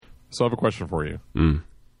So I have a question for you.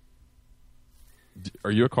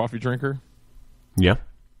 Are you a coffee drinker? Yeah.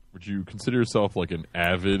 Would you consider yourself like an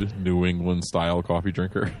avid New England style coffee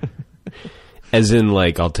drinker? As in,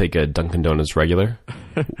 like, I'll take a Dunkin' Donuts regular,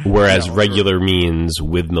 whereas regular means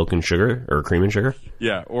with milk and sugar or cream and sugar?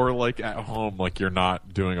 Yeah, or like at home, like you're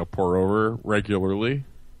not doing a pour over regularly.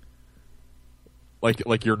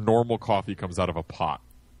 Like your normal coffee comes out of a pot.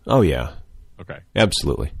 Oh, yeah. Okay.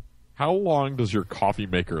 Absolutely. How long does your coffee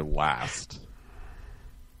maker last?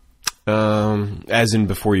 As in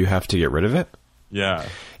before you have to get rid of it? Yeah.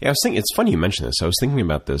 Yeah, I was thinking, it's funny you mention this. I was thinking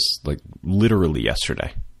about this, like, literally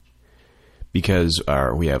yesterday. Because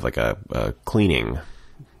we have, like, a cleaning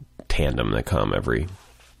tandem that come every,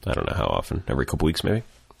 I don't know how often, every couple weeks maybe.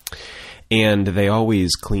 And they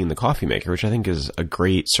always clean the coffee maker, which I think is a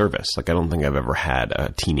great service. Like, I don't think I've ever had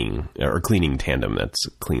a cleaning tandem that's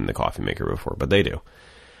cleaned the coffee maker before, but they do.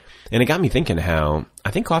 And it got me thinking how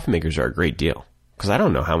I think coffee makers are a great deal. Because I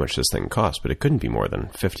don't know how much this thing costs, but it couldn't be more than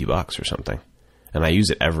 $50 or something. And I use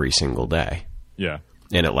it every single day. Yeah.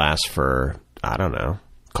 And it lasts for, I don't know,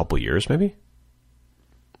 a couple years maybe?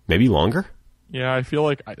 Maybe longer? Yeah, I feel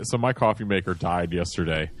like... So my coffee maker died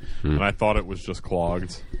yesterday, and I thought it was just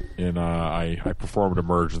clogged. And I performed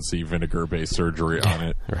emergency vinegar-based surgery on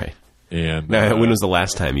it. Right. And now, when was the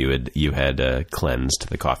last time you had cleansed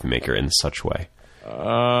the coffee maker in such way?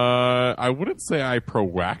 I wouldn't say I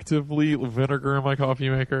proactively vinegar in my coffee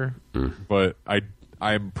maker, but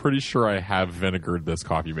I'm pretty sure I have vinegared this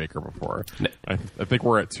coffee maker before. No. I think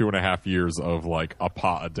we're at 2.5 years of like a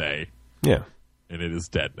pot a day. Yeah. And it is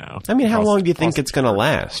dead now. I mean, how long do you think it's going to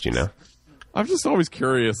last, you know? I'm just always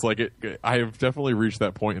curious. Like, I have definitely reached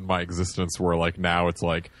that point in my existence where, like, now it's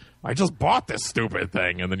like, I just bought this stupid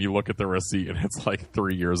thing. And then you look at the receipt and it's like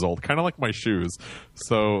 3 years old. Kind of like my shoes.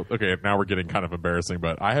 So, okay, now we're getting kind of embarrassing.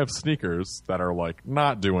 But I have sneakers that are, like,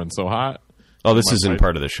 not doing so hot. Oh, this isn't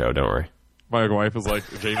part of the show. Don't worry. My wife is like,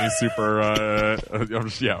 Jamie's super,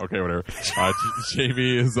 yeah, okay, whatever.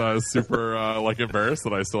 Jamie is super, like, embarrassed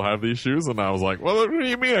that I still have these shoes. And I was like, well, what do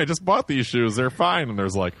you mean? I just bought these shoes. They're fine. And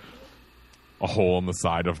there's, like, a hole in the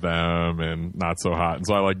side of them and not so hot. And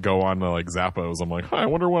so I, like, go on to, like, Zappos. I'm like, I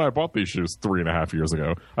wonder when I bought these shoes 3.5 years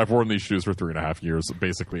ago. I've worn these shoes for 3.5 years,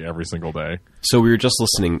 basically every single day. So we were just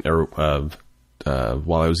listening,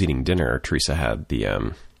 while I was eating dinner, Teresa had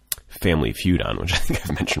the Family Feud on, which I think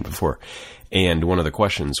I've mentioned before. And one of the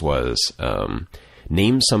questions was,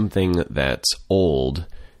 name something that's old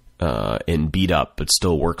and beat up but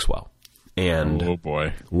still works well. And oh,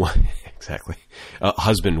 boy. Exactly.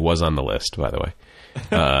 Husband was on the list, by the way.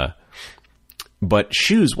 But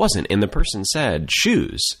shoes wasn't. And the person said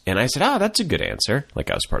shoes. And I said, that's a good answer.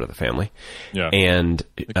 Like I was part of the family. Yeah. And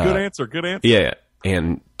good answer. Yeah.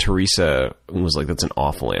 And Teresa was like, that's an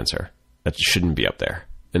awful answer. That shouldn't be up there.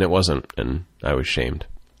 And it wasn't. And I was shamed.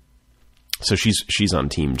 So she's on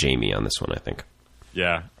Team Jamie on this one, I think.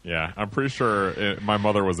 Yeah. I'm pretty sure my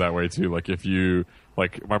mother was that way too. Like if you,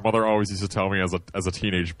 like my mother always used to tell me as a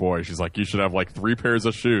teenage boy, she's like, you should have like 3 pairs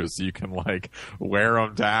of shoes so you can like wear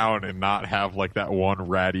them down and not have like that one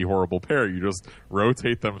ratty horrible pair. You just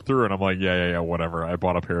rotate them through. And I'm like, yeah, whatever. I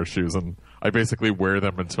bought a pair of shoes and I basically wear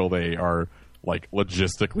them until they are like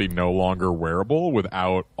logistically no longer wearable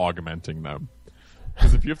without augmenting them.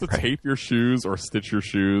 Because if you have to tape your shoes or stitch your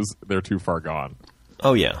shoes, they're too far gone.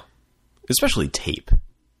 Oh, yeah. Especially tape.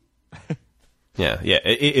 Yeah.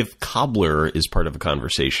 If cobbler is part of a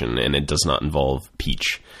conversation and it does not involve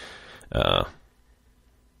peach, you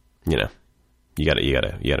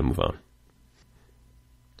gotta move on.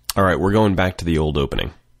 All right, we're going back to the old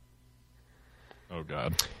opening. Oh,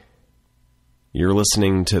 God. You're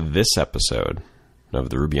listening to this episode of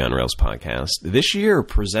the Ruby on Rails podcast. This year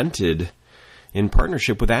presented in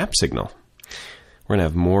partnership with AppSignal. We're going to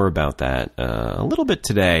have more about that a little bit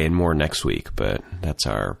today and more next week, but that's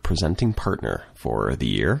our presenting partner for the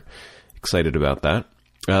year. Excited about that.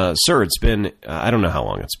 Sir, it's been, I don't know how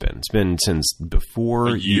long it's been. It's been since before...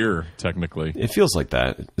 A year, technically. It feels like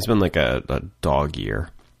that. It's been like a dog year.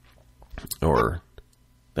 Or,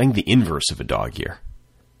 I think the inverse of a dog year.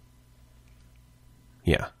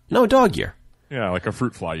 Yeah. No, a dog year. Yeah, like a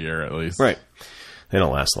fruit fly year, at least. Right. They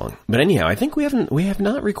don't last long. But anyhow, I think we have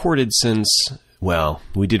not recorded since, well,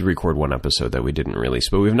 we did record one episode that we didn't release,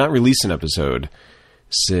 but we have not released an episode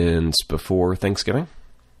since before Thanksgiving.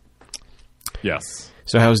 Yes.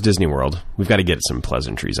 So how's Disney World? We've got to get some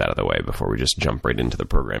pleasantries out of the way before we just jump right into the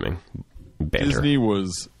programming banter. Disney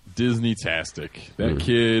was Disney-tastic. That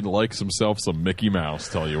kid likes himself some Mickey Mouse,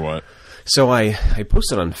 tell you what. So I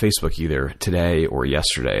posted on Facebook either today or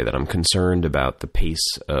yesterday that I'm concerned about the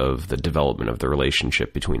pace of the development of the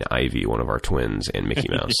relationship between Ivy, one of our twins, and Mickey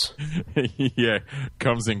Mouse. Yeah,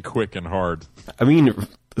 comes in quick and hard. I mean,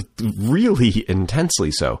 really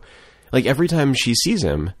intensely so. Like, every time she sees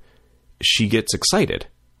him, she gets excited.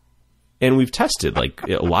 And we've tested, like,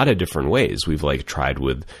 a lot of different ways. We've, like, tried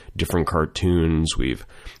with different cartoons. We've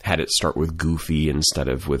had it start with Goofy instead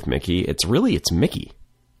of with Mickey. It's Mickey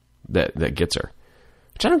that gets her.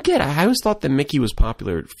 Which I don't get. I always thought that Mickey was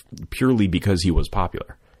popular purely because he was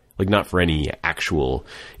popular. Like, not for any actual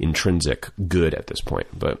intrinsic good at this point.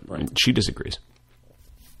 But she disagrees.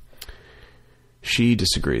 She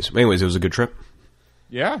disagrees. Anyways, it was a good trip.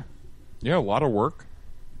 Yeah. Yeah, a lot of work.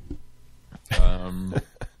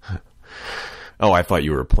 Oh, I thought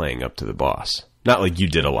you were playing up to the boss. Not like you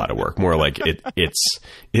did a lot of work. More like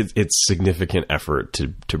it's significant effort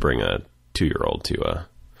to bring a 2-year-old to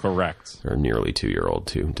correct, or nearly 2-year-old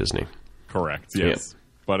to Disney. Correct. Yes,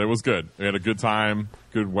 but it was good. We had a good time.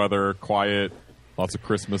 Good weather, quiet, lots of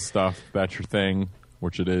Christmas stuff. That's your thing,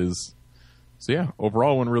 which it is. So yeah,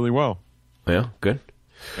 overall went really well. Yeah, good.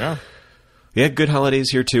 Yeah. Yeah, good holidays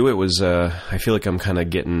here too. It was. I feel like I'm kind of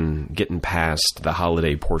getting past the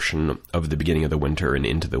holiday portion of the beginning of the winter and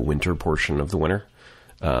into the winter portion of the winter.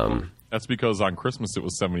 That's because on Christmas it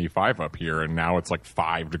was 75 up here, and now it's like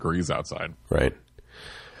 5 degrees outside. Right.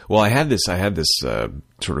 Well, I had this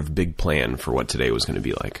sort of big plan for what today was going to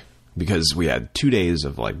be like, because we had 2 days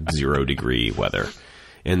of like 0-degree weather,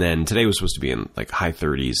 and then today was supposed to be in like high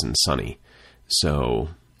 30s and sunny. So.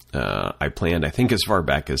 I planned, I think as far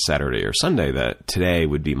back as Saturday or Sunday, that today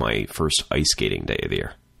would be my first ice skating day of the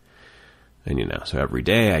year. And, so every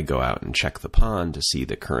day I go out and check the pond to see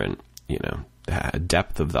the current,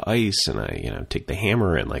 depth of the ice. And I, take the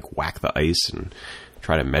hammer and like whack the ice and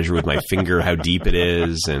try to measure with my finger how deep it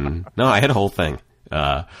is. And no, I had a whole thing.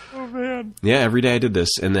 Oh, man. Yeah, every day I did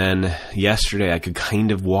this. And then yesterday I could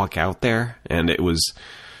kind of walk out there, and it was...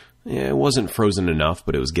 Yeah, it wasn't frozen enough,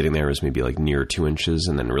 but it was getting there. It was maybe like near 2 inches,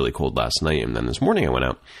 and then really cold last night. And then this morning I went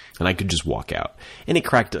out and I could just walk out, and it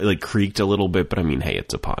creaked a little bit, but I mean, hey,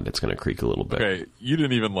 it's a pond. It's going to creak a little bit. Okay. You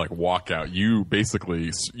didn't even like walk out. You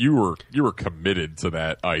basically, you were committed to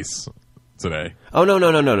that ice today. Oh,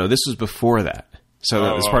 no. This was before that. So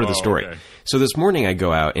that was part of the story. Okay. So this morning I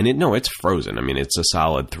go out, and it's frozen. I mean, it's a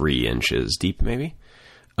solid 3 inches deep, maybe.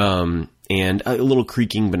 And a little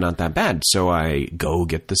creaking, but not that bad. So I go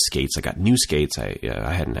get the skates. I got new skates. I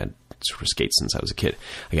hadn't had sort of skates since I was a kid.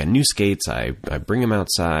 I got new skates. I bring them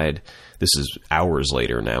outside. This is hours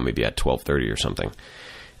later now, maybe at 12:30 or something.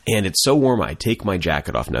 And it's so warm, I take my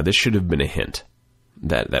jacket off. Now, this should have been a hint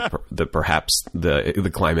that perhaps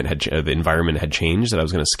the climate the environment had changed that I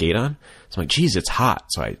was going to skate on. So I'm like, geez, it's hot.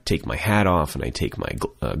 So I take my hat off, and I take my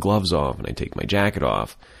gloves off, and I take my jacket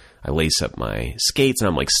off. I lace up my skates, and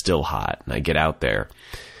I'm like still hot, and I get out there.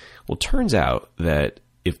 Well, it turns out that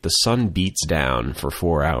if the sun beats down for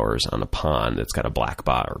 4 hours on a pond that's got a black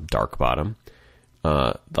bottom or dark bottom,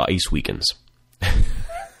 the ice weakens.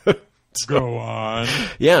 Go on.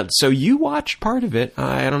 Yeah, so you watched part of it.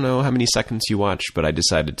 I don't know how many seconds you watched, but I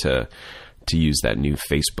decided to use that new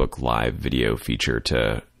Facebook Live video feature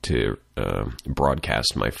to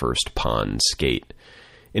broadcast my first pond skate.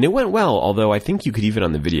 And it went well, although I think you could even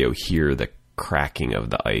on the video hear the cracking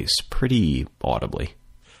of the ice pretty audibly.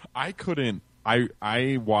 I couldn't.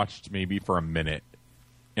 I watched maybe for a minute,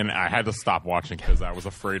 and I had to stop watching because I was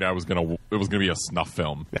afraid it was gonna be a snuff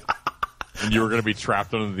film. And you were going to be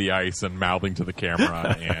trapped under the ice and mouthing to the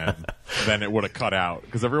camera, and then it would have cut out.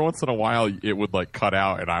 Because every once in a while, it would like cut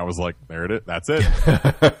out, and I was like, there it is. That's it.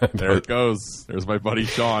 There it goes. There's my buddy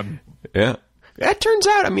Sean. Yeah. That turns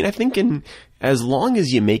out, I mean, I think as long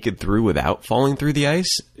as you make it through without falling through the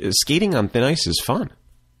ice, skating on thin ice is fun.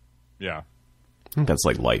 Yeah. I think that's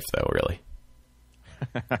like life, though, really.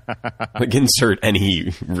 Like insert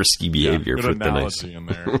any risky behavior for thin ice. In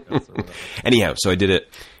there. Anyhow, so I did it.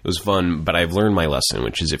 It was fun, but I've learned my lesson,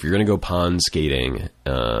 which is if you're going to go pond skating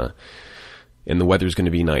and the weather's going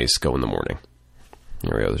to be nice, go in the morning.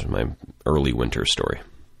 There we go. This is my early winter story.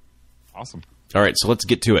 Awesome. All right, so let's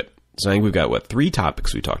get to it. So I think we've got, 3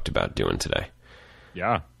 topics we talked about doing today.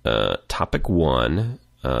 Yeah. Topic 1,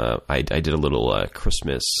 I did a little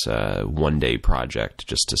Christmas one-day project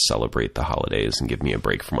just to celebrate the holidays and give me a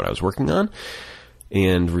break from what I was working on,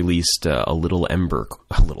 and released a little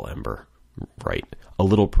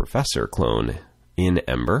Professor clone in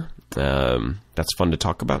Ember. That's fun to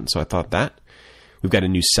talk about, so I thought that. We've got a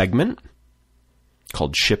new segment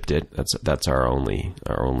called Shipped It. That's our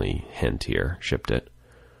only hint here. Shipped It.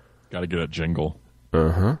 Got to get a jingle.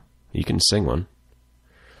 Uh-huh. You can sing one.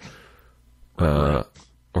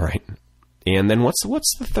 Right. And then what's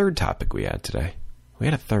the third topic we had today? We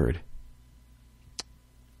had a third.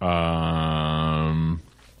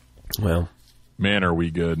 Well, man, are we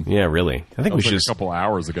good? Yeah, really. I think we should a couple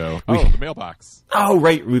hours ago. The mailbox. Oh,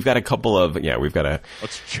 right. We've got a couple of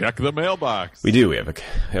Let's check the mailbox. We do. We have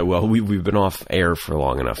we've been off air for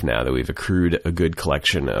long enough now that we've accrued a good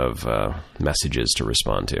collection of messages to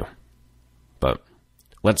respond to. But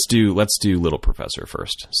let's do Little Professor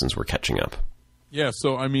first, since we're catching up. Yeah,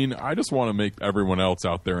 so I mean, I just want to make everyone else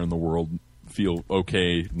out there in the world feel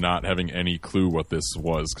okay not having any clue what this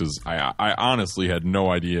was, because I honestly had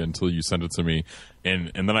no idea until you sent it to me,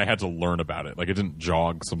 and then I had to learn about it. Like, it didn't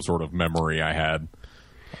jog some sort of memory I had.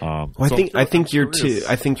 I think you're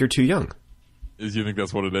too young. You think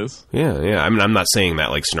that's what it is? Yeah. I mean, I'm not saying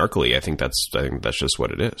that like snarkily. I think that's just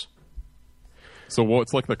what it is. So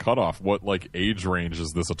what's like the cutoff? What like age range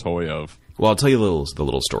is this a toy of? Well, I'll tell you the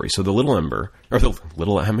little story. So the Little Ember, or the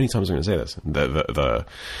little, how many times am I going to say this? The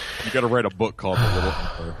you got to write a book called The Little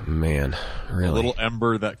Ember. Man, really? The Little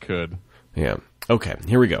Ember that could. Yeah. Okay,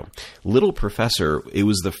 here we go. Little Professor, it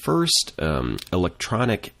was the first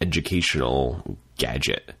electronic educational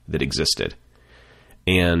gadget that existed.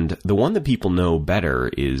 And the one that people know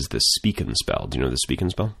better is the Speak and Spell. Do you know the Speak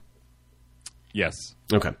and Spell? Yes.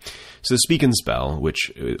 Okay. So Speak and Spell, which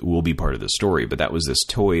will be part of the story, but that was this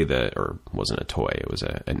toy that, or wasn't a toy, it was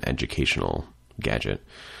an educational gadget.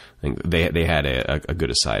 I think they had a good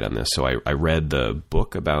aside on this. So I read the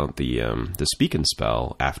book about the Speak and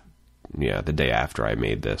Spell the day after I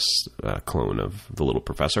made this clone of the Little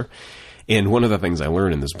Professor. And one of the things I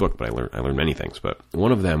learned in this book, but I learned many things, but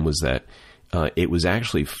one of them was that it was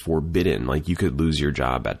actually forbidden. Like, you could lose your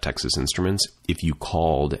job at Texas Instruments if you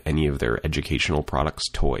called any of their educational products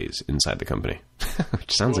toys inside the company.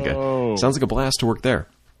 Which sounds like a blast to work there.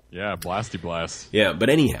 Yeah, blasty blast. Yeah, but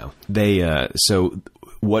anyhow, they so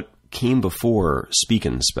what came before Speak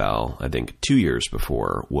and Spell, I think 2 years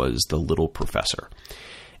before, was the Little Professor.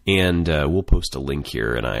 And we'll post a link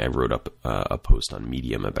here, and I wrote up a post on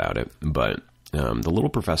Medium about it. But the Little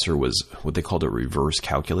Professor was what they called a reverse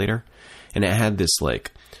calculator. And it had this,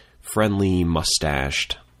 like, friendly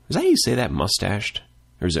mustached... Is that how you say that, mustached?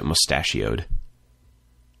 Or is it mustachioed?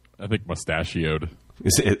 I think mustachioed.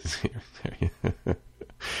 Is it?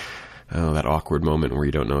 Oh, that awkward moment where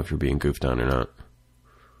you don't know if you're being goofed on or not.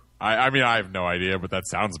 I mean, I have no idea, but that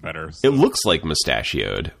sounds better. So. It looks like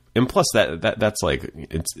mustachioed. And plus, that's like...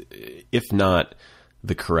 it's if not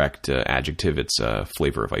the correct adjective, it's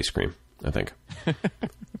flavor of ice cream, I think.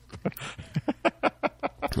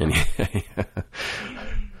 I'm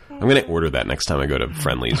going to order that next time I go to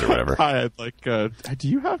Friendly's or whatever. I'd like, do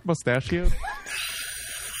you have mustachio?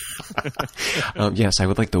 Yes, I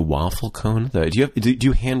would like the waffle cone. Do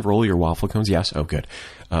you hand roll your waffle cones? Yes. Oh, good.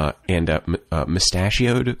 And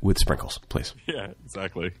mustachioed with sprinkles, please. Yeah,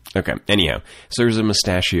 exactly. Okay. Anyhow, so there's a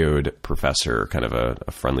mustachioed professor, kind of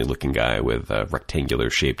a friendly looking guy with rectangular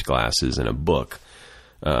shaped glasses and a book.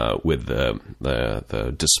 With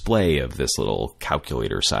the display of this little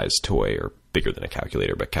calculator-sized toy, or bigger than a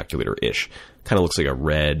calculator, but calculator-ish. Kind of looks like a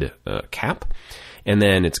red cap. And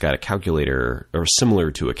then it's got a calculator, or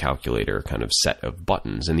similar to a calculator, kind of set of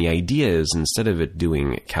buttons. And the idea is, instead of it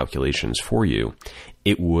doing calculations for you,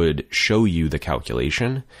 it would show you the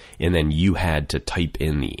calculation, and then you had to type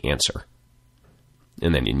in the answer.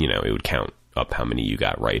 And then, it would count up how many you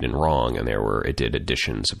got right and wrong, and it did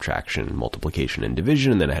addition, subtraction, multiplication, and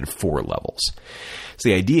division, and then it had 4 levels. So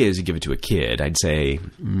the idea is you give it to a kid, I'd say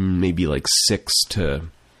maybe like 6 to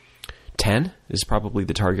 10 is probably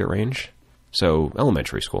the target range. So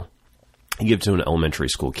elementary school. You give it to an elementary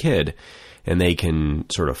school kid, and they can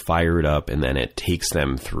sort of fire it up, and then it takes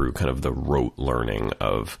them through kind of the rote learning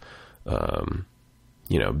of,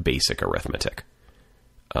 basic arithmetic.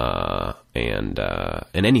 And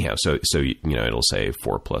anyhow, so it'll say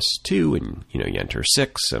 4 plus 2, and you enter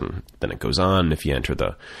 6, and then it goes on. If you enter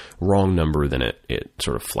the wrong number, then it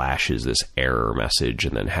sort of flashes this error message,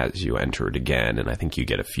 and then has you enter it again. And I think you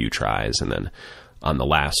get a few tries, and then on the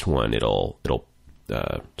last one, it'll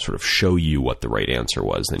sort of show you what the right answer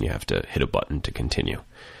was. Then you have to hit a button to continue.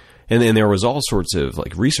 And then there was all sorts of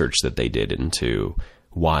like research that they did into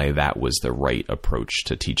why that was the right approach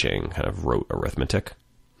to teaching kind of rote arithmetic.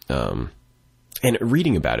 And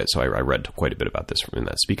reading about it, so I read quite a bit about this in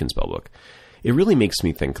that Speak and Spell book. It really makes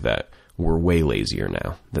me think that we're way lazier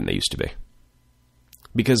now than they used to be.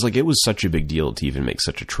 Because like it was such a big deal to even make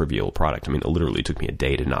such a trivial product. I mean, it literally took me a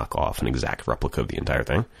day to knock off an exact replica of the entire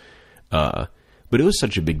thing. But it was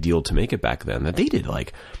such a big deal to make it back then that they did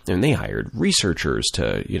they hired researchers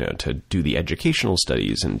to do the educational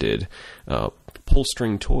studies, and did pull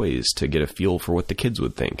string toys to get a feel for what the kids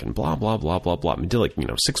would think, and blah, blah, blah, blah, blah. I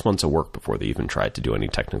did 6 months of work before they even tried to do any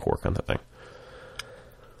technical work on the thing.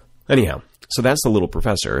 Anyhow, so that's the Little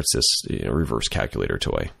Professor. It's this reverse calculator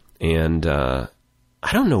toy. And I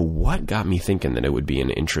don't know what got me thinking that it would be an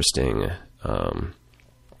interesting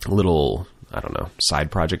little,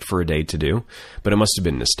 side project for a day to do. But it must have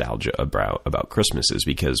been nostalgia about Christmases,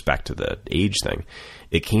 because back to the age thing,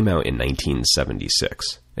 it came out in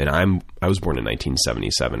 1976. And I was born in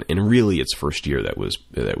 1977. And really its first year that was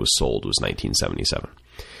sold was 1977.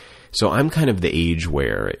 So I'm kind of the age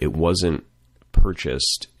where it wasn't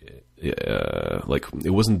purchased,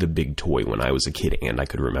 it wasn't the big toy when I was a kid and I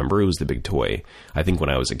could remember. It was the big toy, I think, when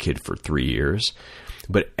I was a kid for 3 years.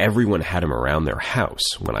 But everyone had them around their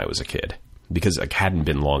house when I was a kid, because it hadn't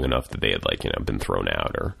been long enough that they had been thrown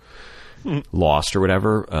out or lost or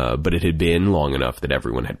whatever. But it had been long enough that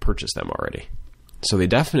everyone had purchased them already. So they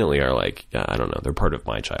definitely are they're part of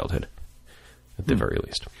my childhood at the very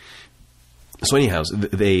least. So anyhow,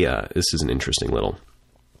 this is an interesting little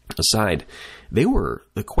aside. They were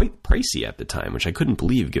quite pricey at the time, which I couldn't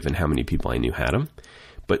believe given how many people I knew had them.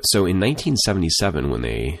 But so in 1977, when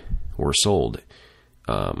they were sold,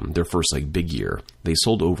 their first big year, they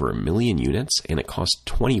sold over 1 million units, and it cost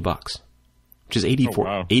 $20, which is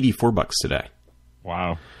 $84 today.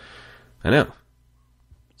 Wow. I know.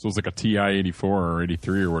 So it's like a TI 84 or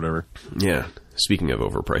 83 or whatever. Yeah. Speaking of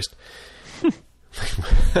overpriced.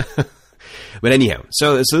 But anyhow,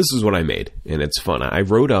 so this is what I made, and it's fun. I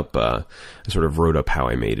wrote up, how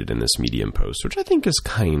I made it in this Medium post, which I think is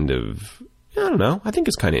kind of, I think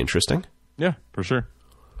it's kind of interesting. Yeah, for sure.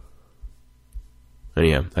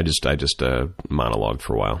 Anyhow, I just monologued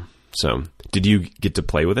for a while. So, did you get to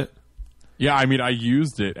play with it? Yeah, I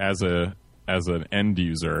used it as an end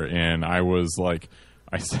user, and I was like,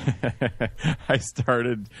 I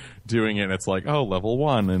started doing it, and it's like, oh, level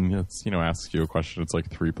 1, and it's, asks you a question. It's like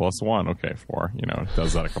 3 + 1. Okay, 4. It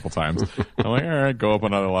does that a couple times. I'm like, all right, go up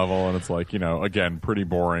another level, and it's like, again, pretty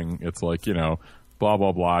boring. It's like, blah,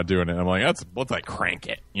 blah, blah, doing it. And I'm like, let's crank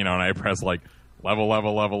it, and I press level up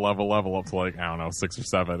to 6 or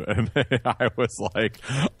 7, and I was like,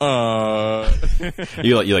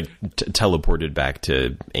 you teleported back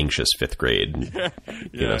to anxious 5th grade,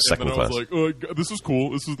 second class. I was like, oh, this is cool.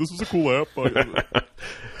 This is a cool app.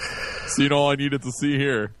 Seen all I needed to see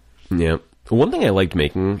here. Yeah. One thing I liked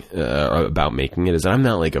about making it is that I'm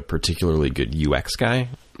not a particularly good UX guy,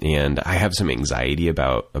 and I have some anxiety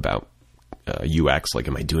about UX,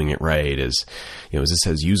 am I doing it right? Is this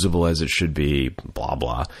as usable as it should be? Blah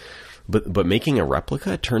blah. But making a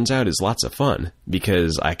replica, it turns out, is lots of fun,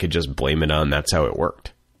 because I could just blame it on that's how it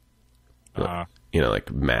worked.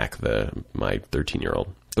 Mac, my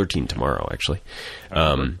 13-year-old, 13 tomorrow actually.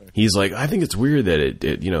 He's like, I think it's weird that it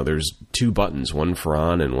there's 2 buttons, one for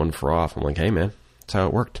on and one for off. I'm like, hey man, that's how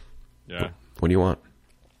it worked. Yeah. What do you want?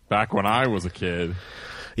 Back when I was a kid.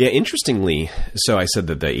 Yeah, interestingly, so I said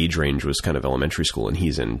that the age range was kind of elementary school, and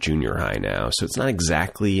he's in junior high now, so it's not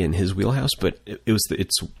exactly in his wheelhouse, but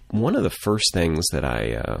it's one of the first things that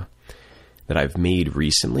I've made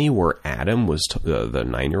recently where Adam was the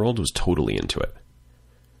 9-year-old was totally into it.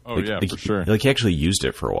 Oh for sure. He actually used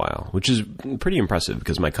it for a while, which is pretty impressive,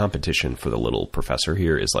 because my competition for the Little Professor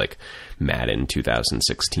here is Madden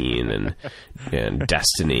 2016 and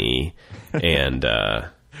Destiny and.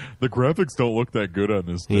 The graphics don't look that good on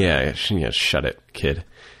this thing. Yeah, shut it, kid.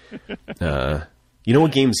 You know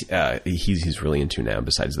what games he's really into now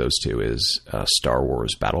besides those 2 is Star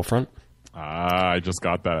Wars Battlefront. I just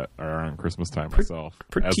got that around Christmas time myself.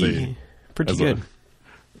 Pretty good.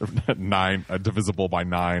 Divisible by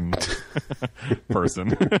 9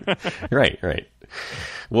 person. Right.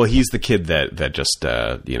 Well, he's the kid that just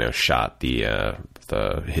shot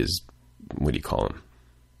his, what do you call him?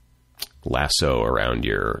 Lasso around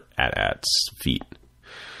your AT-AT's feet.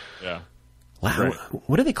 Yeah. Right.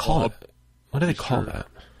 What do they call it? What do they call that?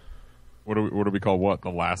 What do we call what?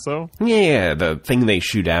 The lasso? Yeah, the thing they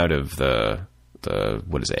shoot out of the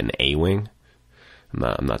what is it? An A-wing?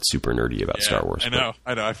 I'm not super nerdy about Star Wars. I know.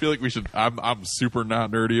 I feel like we should. I'm super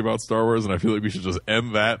not nerdy about Star Wars, and I feel like we should just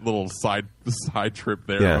end that little side trip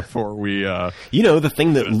there before we. The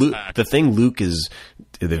thing that the thing Luke is.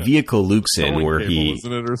 The vehicle Luke's in towing where cable, he...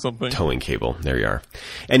 Isn't it, or something? Towing cable. There you are.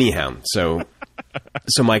 Anyhow, so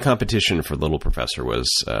my competition for Little Professor was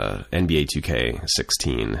NBA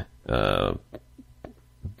 2K16,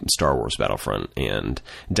 Star Wars Battlefront, and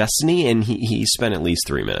Destiny, and he spent at least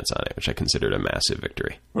 3 minutes on it, which I considered a massive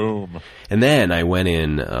victory. Boom. And then I went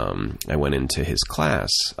into his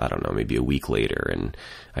class, I don't know, maybe a week later, and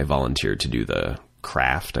I volunteered to do the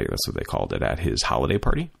craft, I guess that's what they called it, at his holiday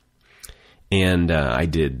party. And I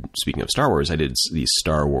did, speaking of Star Wars, I did these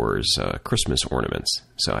Star Wars Christmas ornaments.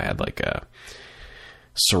 So I had like a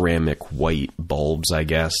ceramic white bulbs, I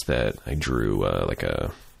guess, that I drew like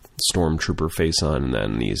a stormtrooper face on, and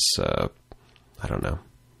then these, I don't know.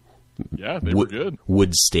 Yeah, they were good.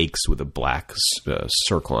 Wood stakes with a black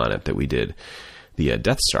circle on it that we did the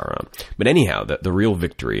Death Star on. But anyhow, the real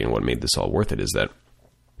victory and what made this all worth it is that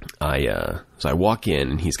so I walk in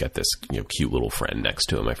and he's got this cute little friend next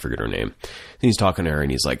to him. I forget her name. And he's talking to her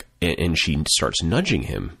and he's like, and she starts nudging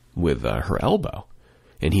him with her elbow.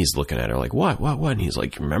 And he's looking at her like, what? And he's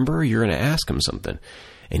like, remember, you're going to ask him something.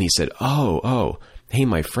 And he said, oh, hey,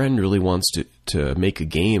 my friend really wants to make a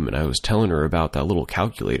game. And I was telling her about that little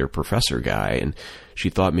calculator professor guy. And she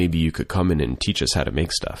thought maybe you could come in and teach us how to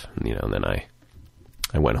make stuff. And, and then I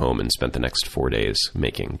went home and spent the next 4 days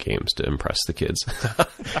making games to impress the kids.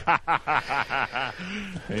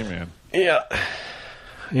 Hey, man. Yeah.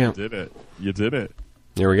 You did it.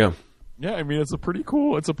 There we go. Yeah, I mean, it's a pretty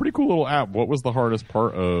cool little app. What was the hardest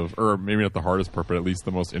part of, or maybe not the hardest part, but at least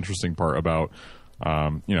the most interesting part about,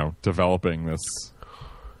 developing this?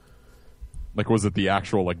 Like, was it the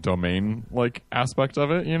actual, like, domain, like, aspect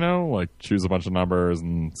of it, like, choose a bunch of numbers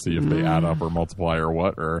and see if they add up or multiply or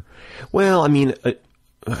what, or? Well, I mean,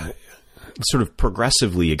 sort of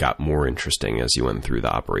progressively it got more interesting as you went through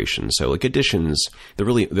the operation. So, like, additions,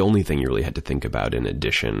 the only thing you really had to think about in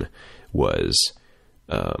addition was,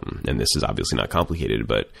 and this is obviously not complicated,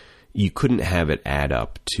 but you couldn't have it add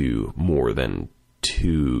up to more than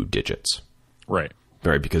 2 digits. Right.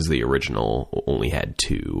 Right, because the original only had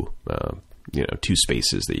 2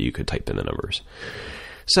 spaces that you could type in the numbers.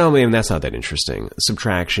 So, I mean, that's not that interesting.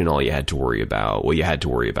 Subtraction, you had to worry about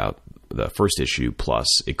the first issue, plus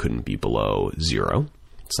it couldn't be below 0.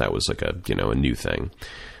 So that was like a new thing.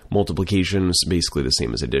 Multiplication was basically the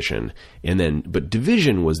same as addition. But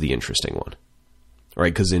division was the interesting one,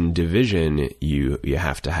 right? Because in division, you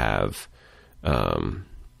have to have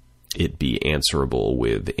it be answerable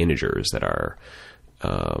with integers that are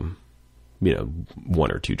 1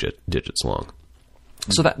 or 2 digits long.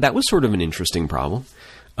 So that was sort of an interesting problem.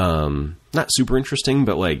 Not super interesting,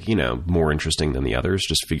 but more interesting than the others,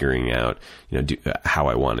 just figuring out, how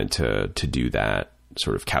I wanted to do that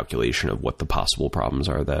sort of calculation of what the possible problems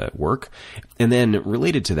are that work. And then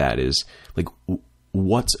related to that is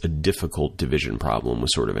what's a difficult division problem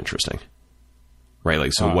was sort of interesting, right?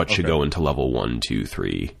 What should go into level 1, 2,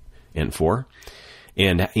 3, and 4?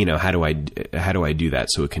 And, how do I do that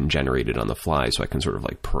so it can generate it on the fly, so I can sort of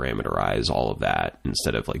parameterize all of that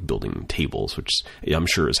instead of building tables, which I'm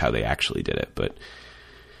sure is how they actually did it, but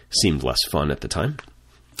seemed less fun at the time.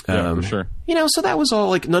 Yeah, for sure. So that was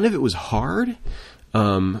all none of it was hard.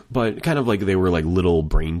 But kind of they were little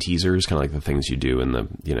brain teasers, kind of the things you do in the,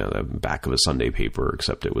 the back of a Sunday paper,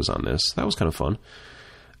 except it was on this. That was kind of fun.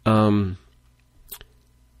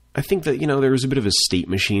 I think that, there was a bit of a state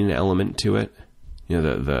machine element to it.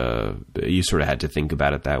 You sort of had to think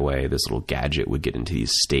about it that way. This little gadget would get into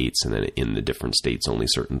these states, and then in the different states, only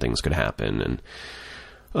certain things could happen. And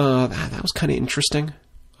that was kind of interesting,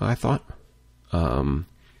 I thought.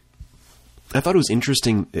 I thought it was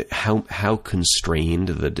interesting how constrained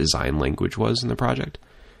the design language was in the project.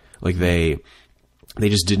 They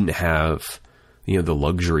just didn't have, the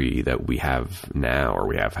luxury that we have now, or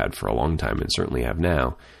we have had for a long time, and certainly have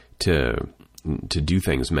now, to do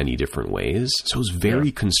things many different ways. So it was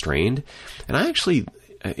very constrained. And I actually,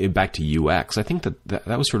 back to UX, I think that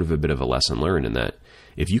was sort of a bit of a lesson learned in that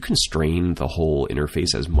if you constrain the whole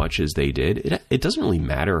interface as much as they did, it doesn't really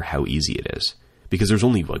matter how easy it is, because there's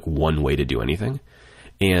only one way to do anything.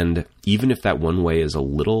 And even if that one way is a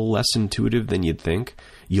little less intuitive than you'd think,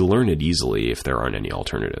 you learn it easily if there aren't any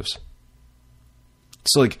alternatives.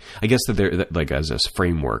 So, I guess that there, as a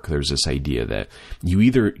framework, there's this idea that you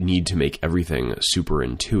either need to make everything super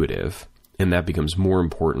intuitive, and that becomes more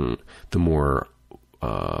important the more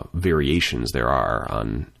variations there are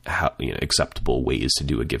on how acceptable ways to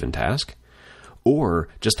do a given task, or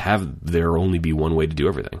just have there only be one way to do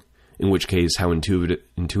everything. In which case, how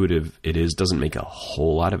intuitive it is doesn't make a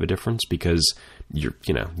whole lot of a difference, because you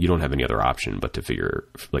don't have any other option but to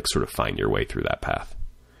sort of find your way through that path.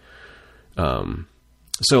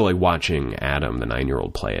 So watching Adam, the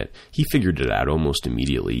 9-year-old, play it, he figured it out almost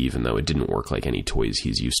immediately, even though it didn't work like any toys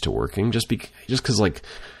he's used to working, just because you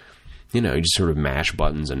just sort of mash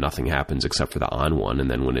buttons and nothing happens except for the on one.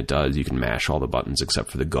 And then when it does, you can mash all the buttons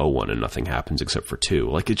except for the go one and nothing happens except for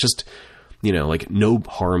 2. It just, no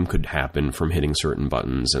harm could happen from hitting certain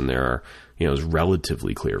buttons, and there are, it's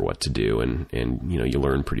relatively clear what to do, and you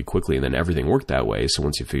learn pretty quickly, and then everything worked that way. So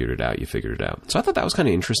once you figured it out, you figured it out. So I thought that was kind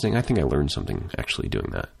of interesting. I think I learned something actually doing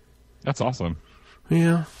that. That's awesome.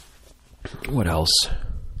 Yeah. What else?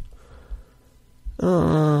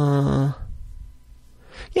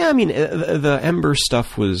 Yeah, I mean, the Ember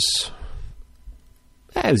stuff was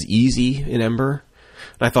easy in Ember.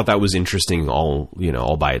 And I thought that was interesting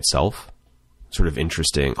all by itself. Sort of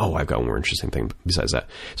interesting. Oh, I've got one more interesting thing besides that.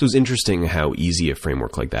 So it's interesting how easy a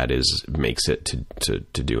framework like that makes it to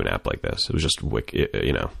do an app like this. It was just,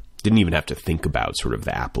 didn't even have to think about sort of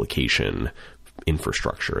the application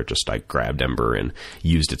infrastructure. I grabbed Ember and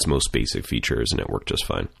used its most basic features, and it worked just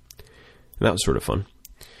fine. And that was sort of fun.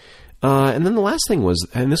 And then the last thing was,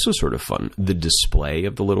 and this was sort of fun, the display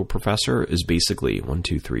of the little professor is basically 1,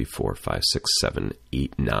 2, 3, 4, 5, 6, 7,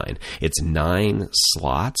 8, 9. It's 9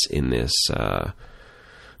 slots in this, I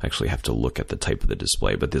actually have to look at the type of the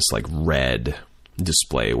display, but this like red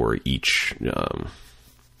display where each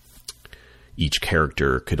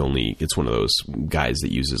character it's one of those guys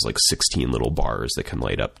that uses like 16 little bars that can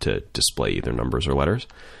light up to display either numbers or letters.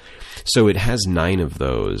 So it has 9 of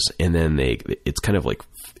those, and then it's kind of like,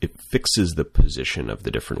 it fixes the position of the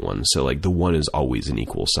different ones. So like the one is always an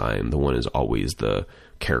equal sign. The one is always the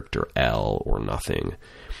character L or nothing.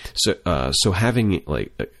 So having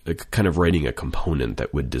like a kind of writing a component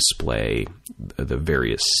that would display the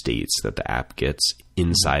various states that the app gets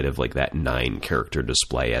inside of like that 9 character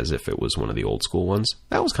display as if it was one of the old school ones.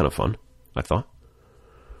 That was kind of fun, I thought.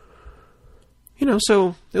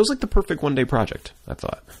 So it was like the perfect one-day project, I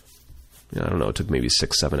thought. I don't know, it took maybe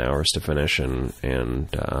 6-7 hours to finish and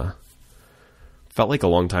felt like a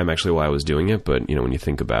long time actually while I was doing it. But, when you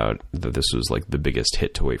think about that this was like the biggest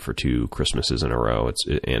hit to wait for 2 Christmases in a row,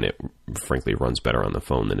 and it frankly runs better on the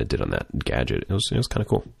phone than it did on that gadget. It was kind of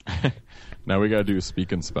cool. Now we got to do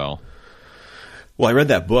Speak and Spell. Well, I read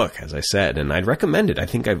that book, as I said, and I'd recommend it. I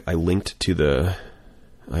think I linked to the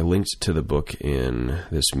book in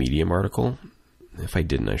this Medium article. If I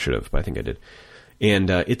didn't, I should have, but I think I did.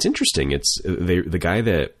 And it's interesting. It's the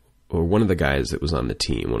guy one of the guys that was on the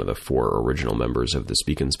team, one of the 4 original members of the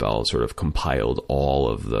Speak and Spell, sort of compiled all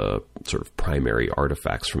of the sort of primary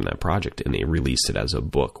artifacts from that project, and they released it as a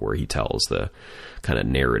book where he tells the kind of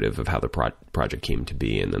narrative of how the project came to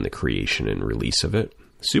be, and then the creation and release of it.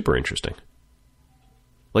 Super interesting.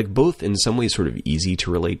 Like both in some ways sort of easy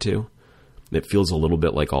to relate to. It feels a little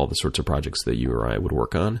bit like all the sorts of projects that you or I would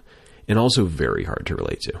work on, and also very hard to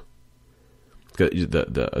relate to.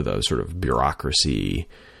 The sort of bureaucracy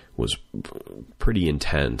was pretty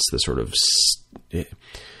intense. The sort of,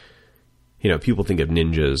 people think of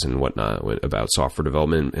ninjas and whatnot about software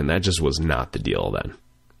development, and that just was not the deal then.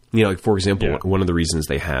 Like for example, one of the reasons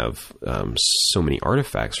they have so many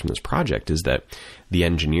artifacts from this project is that the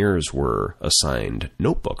engineers were assigned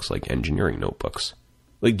notebooks, like engineering notebooks.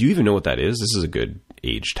 Like, do you even know what that is? This is a good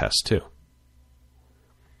age test too.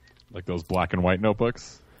 Like those black and white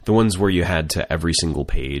notebooks? The ones where you had to every single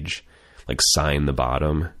page, like sign the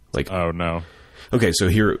bottom. Like, oh no. Okay, so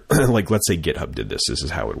here, like let's say GitHub did this. This is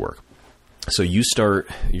how it would work. So you start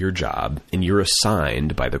your job and you're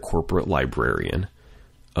assigned by the corporate librarian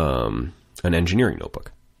an engineering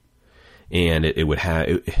notebook. And it would have,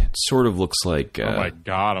 it sort of looks like... oh my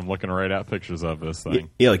God, I'm looking right at pictures of this thing.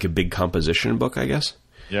 Yeah, like a big composition book, I guess.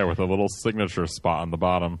 Yeah, with a little signature spot on the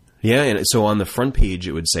bottom. Yeah, and so on the front page,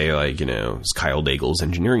 it would say, like, it's Kyle Daigle's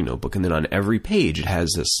engineering notebook. And then on every page, it has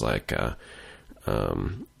this, like,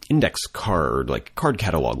 index card, like card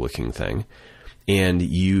catalog looking thing. And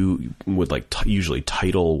you would, like, usually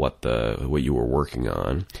title what you were working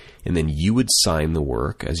on. And then you would sign the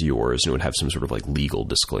work as yours, and it would have some sort of, like, legal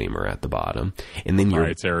disclaimer at the bottom. And then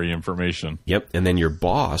proprietary information. Yep, and then your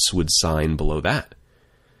boss would sign below that.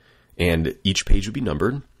 And each page would be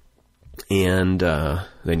numbered, and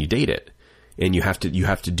then you date it. And you have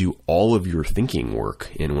to do all of your thinking work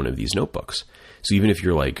in one of these notebooks. So even if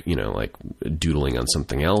you're like doodling on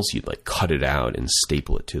something else, you'd like cut it out and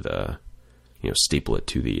staple it to the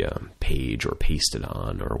page or paste it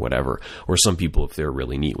on or whatever. Or some people, if they're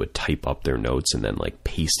really neat, would type up their notes and then like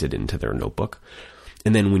paste it into their notebook.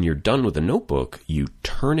 And then when you're done with the notebook, you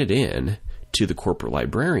turn it in to the corporate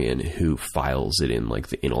librarian who files it in like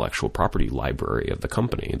the intellectual property library of the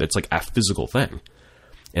company. That's like a physical thing.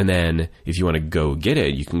 And then if you want to go get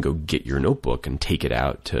it, you can go get your notebook and take it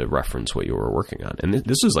out to reference what you were working on. And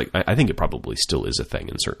this is like, I think it probably still is a thing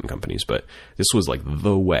in certain companies, but this was like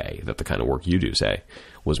the way that the kind of work you do, say,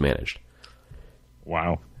 was managed.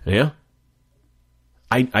 Wow. Yeah.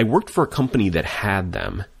 I worked for a company that had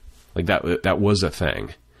them. Like that was a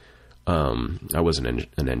thing. I wasn't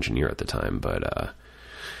an engineer at the time, but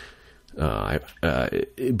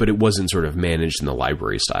But it wasn't sort of managed in the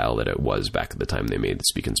library style that it was back at the time they made the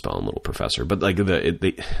Speak and Spell and Little Professor. But like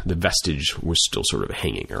the vestige was still sort of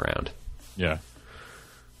hanging around. Yeah.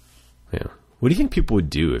 Yeah. What do you think people would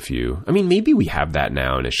do if you... I mean, maybe we have that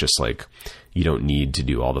now, and it's just like you don't need to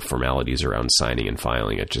do all the formalities around signing and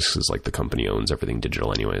filing it just because like the company owns everything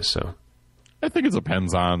digital anyways. So I think it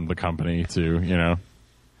depends on the company too, you know,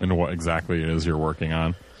 and what exactly it is you're working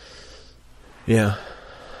on. Yeah.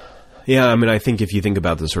 Yeah, I mean, I think if you think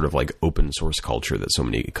about the sort of like open source culture that so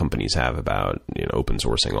many companies have about, you know, open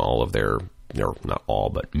sourcing all of their, or not all,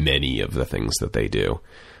 but many of the things that they do,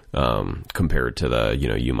 compared to the, you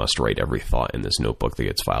know, you must write every thought in this notebook that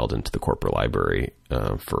gets filed into the corporate library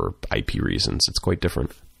for IP reasons, it's quite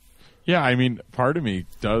different. Yeah, I mean, part of me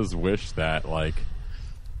does wish that like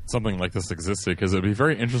something like this existed, because it'd be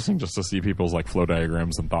very interesting just to see people's like flow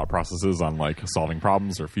diagrams and thought processes on like solving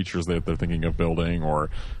problems or features that they're thinking of building, or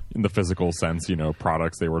in the physical sense, you know,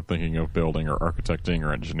 products they were thinking of building or architecting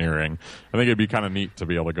or engineering. I think it'd be kind of neat to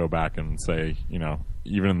be able to go back and say, you know,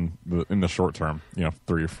 even in the short term, you know,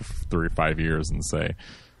 3 or 5 years, and say,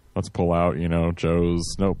 let's pull out, you know, Joe's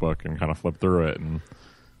notebook and kind of flip through it and,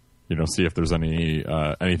 you know, see if there's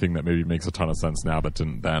anything that maybe makes a ton of sense now that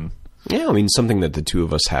didn't then. Yeah, I mean, something that the two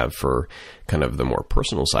of us have for kind of the more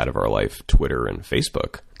personal side of our life, Twitter and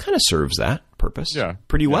Facebook, kind of serves that purpose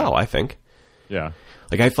pretty well, I think. Yeah.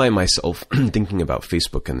 Like, I find myself thinking about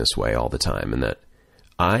Facebook in this way all the time, and that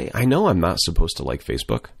I know I'm not supposed to like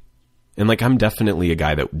Facebook. And, like, I'm definitely a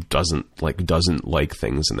guy that doesn't like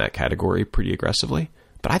things in that category pretty aggressively.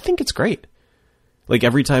 But I think it's great. Like,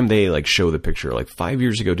 every time they, like, show the picture, like, 5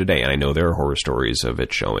 years ago today, and I know there are horror stories of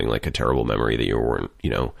it showing, like, a terrible memory that you weren't, you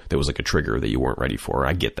know, that was, like, a trigger that you weren't ready for.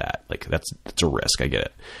 I get that. Like, that's a risk. I get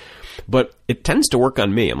it. But it tends to work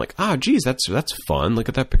on me. I'm like, geez, that's fun. Look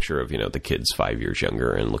at that picture of, you know, the kids 5 years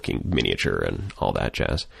younger and looking miniature and all that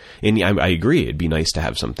jazz. And I agree. It'd be nice to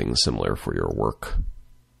have something similar for your work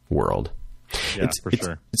world. Yeah, for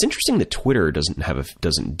sure. It's interesting that Twitter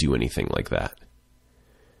doesn't do anything like that.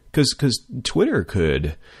 Because Twitter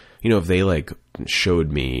could, you know, if they like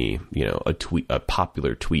showed me, you know, a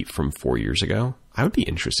popular tweet from 4 years ago, I would be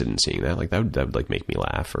interested in seeing that. Like that would like make me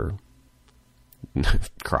laugh or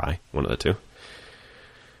cry, one of the two.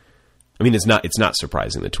 I mean, it's not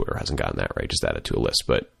surprising that Twitter hasn't gotten that right. Just add it to a list,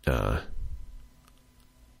 but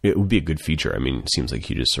it would be a good feature. I mean, it seems like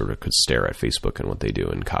you just sort of could stare at Facebook and what they do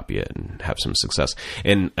and copy it and have some success.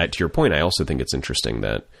 And to your point, I also think it's interesting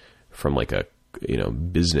that from like a, you know,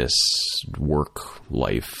 business, work,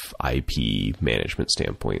 life, IP management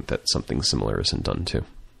standpoint, that something similar isn't done too.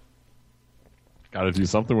 Got to do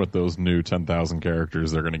something with those new 10,000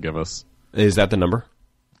 characters they're going to give us. Is that the number?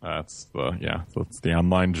 That's the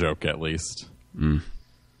online joke, at least. Mm.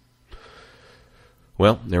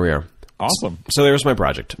 Well, there we are. Awesome. So there's my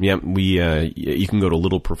project. Yeah, you can go to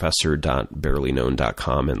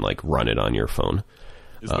littleprofessor.barelyknown.com and like run it on your phone.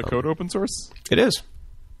 Is the code open source? It is.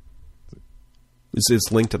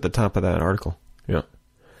 It's linked at the top of that article. Yeah.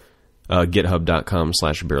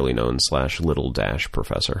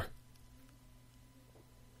 github.com/barelyknown/little-professor.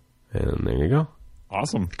 And there you go.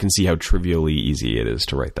 Awesome. You can see how trivially easy it is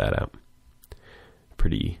to write that out.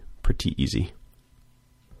 Pretty easy.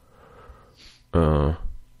 Yeah.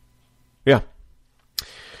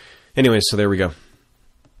 Anyway, so there we go.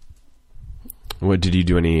 What did you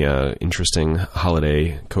do? Any interesting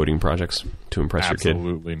holiday coding projects to impress your kid?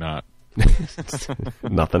 Absolutely not.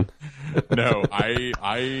 Nothing. No,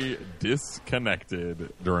 I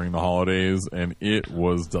disconnected during the holidays, and it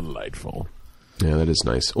was delightful. Yeah, that is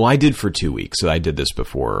nice. Well, I did for 2 weeks. So I did this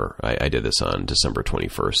before. I did this on December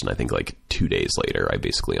 21st, and I think like 2 days later, I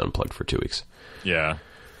basically unplugged for 2 weeks. Yeah.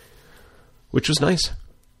 Which was nice.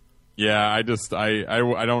 Yeah, I definitely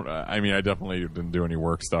didn't do any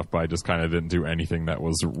work stuff, but I just kind of didn't do anything that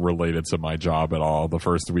was related to my job at all. The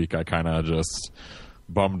first week, I kind of just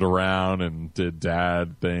bummed around and did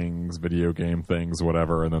dad things, video game things,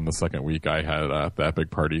 whatever. And then the second week, I had that big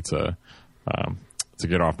party to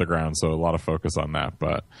get off the ground. So a lot of focus on that.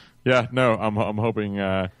 But yeah, no, I'm hoping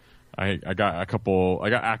I got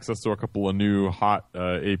access to a couple of new hot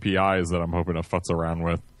APIs that I'm hoping to futz around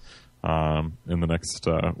with in the next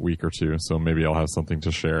week or two. So maybe I'll have something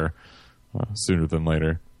to share sooner than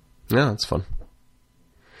later. Yeah, that's fun.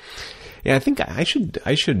 Yeah, I think I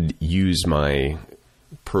should use my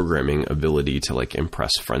programming ability to like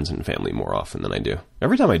impress friends and family more often than I do.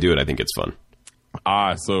 Every time I do it, I think it's fun.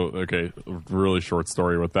 Okay, really short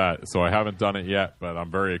story with that. So I haven't done it yet, but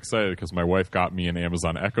I'm very excited because my wife got me an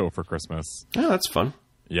Amazon Echo for Christmas. Oh, that's fun.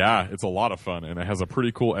 Yeah, it's a lot of fun, and it has a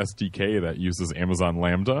pretty cool SDK that uses Amazon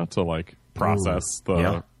Lambda to like process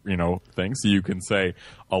the Yeah. thing. So you can say,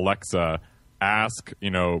 Alexa, ask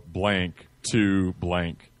blank to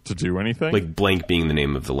blank to do anything. Like blank being the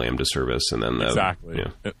name of the Lambda service, and then exactly,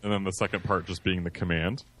 yeah. and then the second part just being the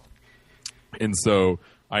command. And so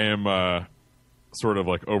I am sort of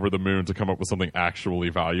like over the moon to come up with something actually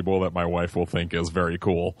valuable that my wife will think is very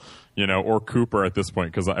cool, or Cooper at this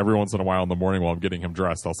point, because every once in a while in the morning while I'm getting him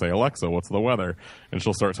dressed, I'll say, Alexa, what's the weather? And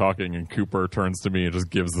she'll start talking, and Cooper turns to me and just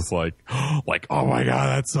gives this like, oh my God,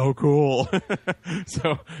 that's so cool.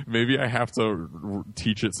 So maybe I have to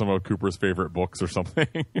teach it some of Cooper's favorite books or something.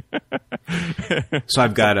 So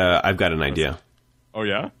I've got an idea. Oh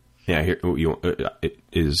yeah? Yeah, here it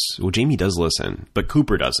is. Well, Jamie does listen, but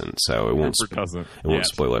Cooper doesn't, so it won't. Cooper doesn't. It won't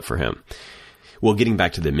spoil it for him. Well, getting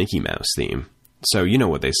back to the Mickey Mouse theme, so you know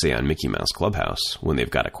what they say on Mickey Mouse Clubhouse when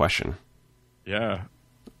they've got a question. Yeah.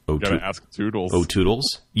 Oh, gotta ask Toodles. Oh,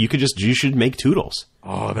 Toodles! You should make Toodles.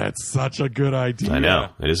 Oh, that's such a good idea. I know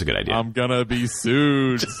it is a good idea. I'm gonna be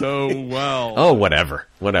sued so well. Oh, whatever.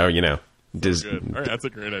 Good. All right, that's a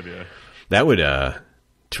great idea. That would I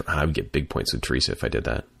would get big points with Teresa if I did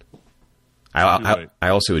that. I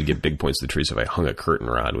also would get big points with Teresa if I hung a curtain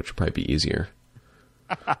rod, which would probably be easier.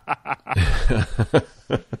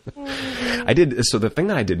 I did. So the thing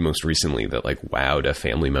that I did most recently that like wowed a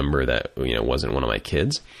family member that wasn't one of my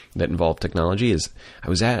kids that involved technology is I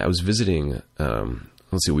was visiting.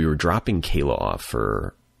 Let's see, we were dropping Kayla off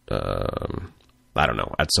for I don't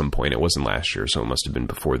know, at some point. It wasn't last year, so it must have been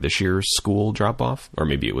before this year's school drop off, or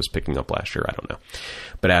maybe it was picking up last year. I don't know.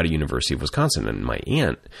 But out of University of Wisconsin, and my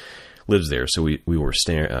aunt lives there, so we were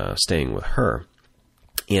staying with her,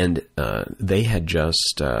 and they had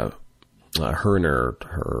just her and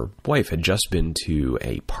her wife had just been to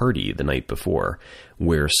a party the night before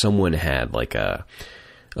where someone had like a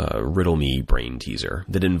riddle me brain teaser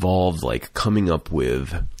that involved like coming up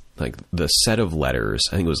with like the set of letters.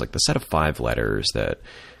 I think it was like the set of 5 letters that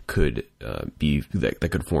could that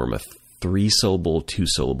could form a 3-syllable,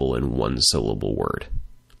 2-syllable, and 1-syllable word.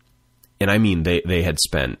 And I mean, they had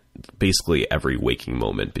spent basically every waking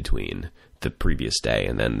moment between the previous day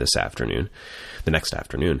and then the next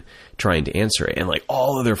afternoon, trying to answer it. And like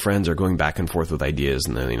all of their friends are going back and forth with ideas,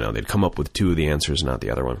 and then they'd come up with 2 of the answers, not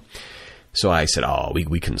the other one. So I said,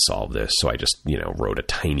 we can solve this. So I just, wrote a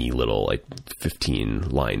tiny little like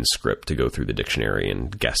 15-line script to go through the dictionary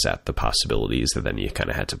and guess at the possibilities that then you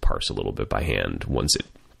kind of had to parse a little bit by hand once it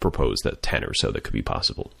proposed the 10 or so that could be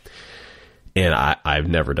possible. And I've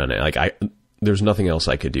never done it. Like there's nothing else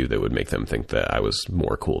I could do that would make them think that I was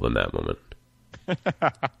more cool than that moment.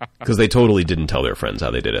 Because they totally didn't tell their friends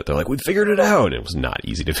how they did it. They're like, we figured it out. It was not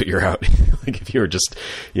easy to figure out. Like if you were just,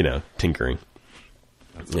 tinkering.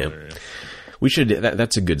 That's hilarious. We should.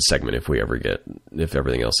 That's a good segment if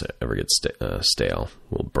everything else ever gets stale.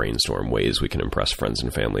 We'll brainstorm ways we can impress friends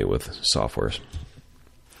and family with softwares.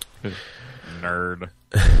 Nerd.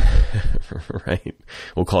 Right.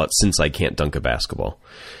 We'll call it Since I Can't Dunk a Basketball.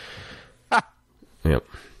 Yep.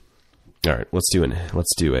 All right. Let's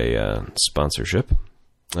do a sponsorship.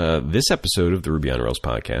 This episode of the Ruby on Rails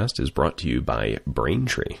podcast is brought to you by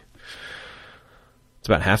Braintree. It's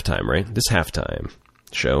about halftime, right? This halftime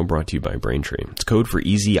show brought to you by Braintree. It's code for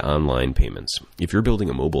easy online payments. If you're building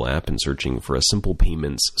a mobile app and searching for a simple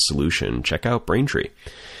payments solution, check out Braintree.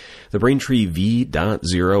 The Braintree V.0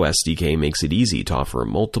 SDK makes it easy to offer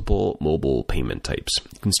multiple mobile payment types.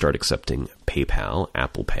 You can start accepting PayPal,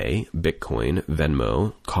 Apple Pay, Bitcoin,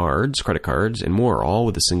 Venmo, cards, credit cards, and more, all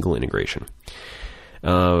with a single integration.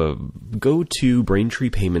 Go to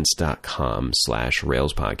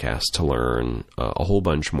braintreepayments.com/Rails podcast to learn a whole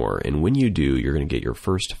bunch more. And when you do, you're going to get your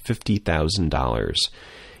first $50,000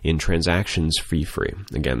 in transactions free.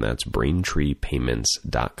 Again, that's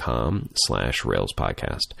braintreepayments.com/Rails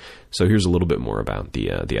podcast. So here's a little bit more about the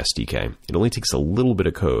SDK. It only takes a little bit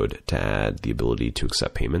of code to add the ability to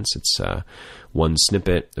accept payments. It's one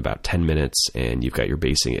snippet, about 10 minutes, and you've got your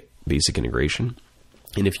basic integration.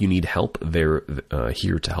 And if you need help, they're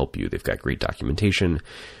here to help you. They've got great documentation,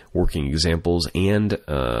 working examples, and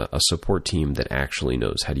a support team that actually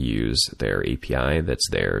knows how to use their API that's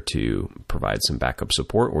there to provide some backup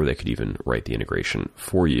support, or they could even write the integration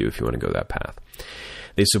for you if you want to go that path.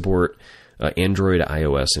 They support Android,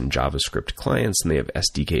 iOS, and JavaScript clients, and they have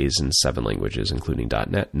SDKs in 7 languages, including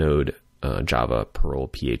 .NET, Node, Java, Perl,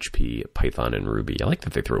 PHP, Python, and Ruby. I like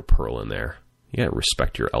that they throw Perl in there. You gotta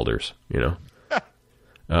respect your elders,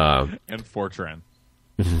 and Fortran.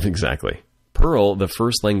 Exactly. Perl, the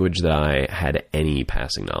first language that I had any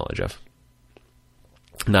passing knowledge of.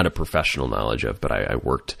 Not a professional knowledge of, but I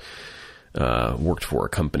worked for a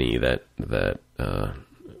company that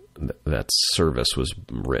that service was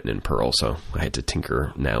written in Perl, so I had to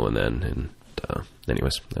tinker now and then. And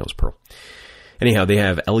anyways, that was Perl. Anyhow, they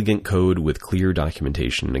have elegant code with clear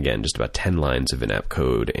documentation. Again, just about 10 lines of in-app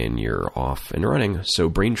code, and you're off and running. So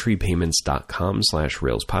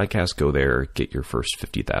BraintreePayments.com/Rails podcast. Go there, get your first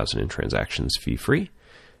 50,000 in transactions fee-free.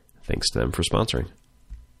 Thanks to them for sponsoring.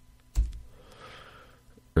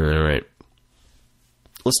 All right.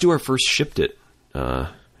 Let's do our first Shipped It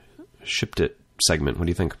segment. What do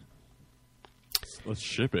you think? Let's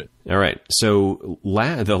ship it. All right. So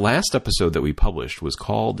the last episode that we published was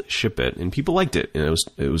called Ship It, and people liked it. And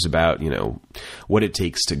it was about, what it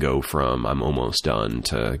takes to go from I'm almost done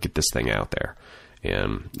to get this thing out there.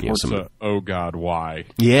 And oh God, why?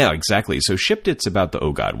 Yeah, exactly. So Shipped It's about the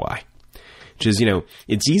oh God, why? Which is,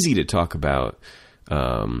 it's easy to talk about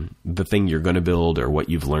the thing you're going to build or what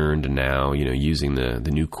you've learned, and now, using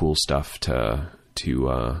the new cool stuff to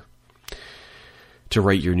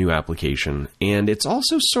write your new application. And it's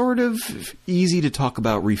also sort of easy to talk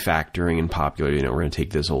about refactoring and popular. We're going to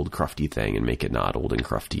take this old crufty thing and make it not old and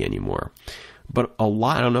crufty anymore. But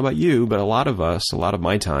I don't know about you, but a lot of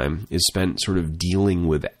my time is spent sort of dealing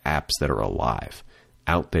with apps that are alive,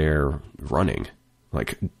 out there running,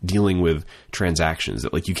 like dealing with transactions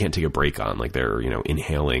that you can't take a break on, like they're,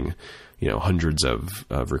 inhaling, hundreds of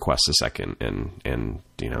requests a second. And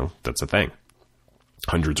that's a thing.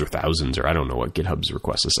 Hundreds or thousands, or I don't know what GitHub's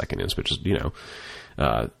request a second is, but just,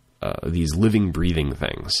 these living, breathing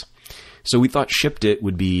things. So we thought Shipped It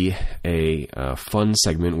would be a fun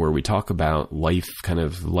segment where we talk about life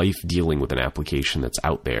dealing with an application that's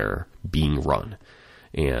out there being run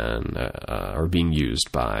and or being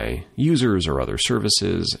used by users or other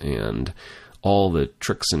services, and all the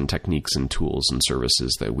tricks and techniques and tools and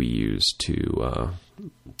services that we use to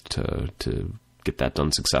get that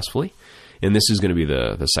done successfully. And this is going to be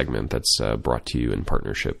the segment that's brought to you in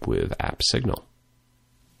partnership with AppSignal.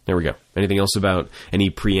 There we go. Anything else about any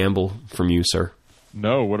preamble from you, sir?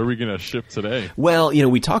 No. What are we going to ship today? Well,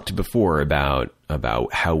 we talked before about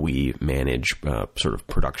how we manage sort of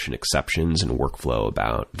production exceptions and workflow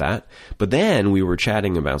about that. But then we were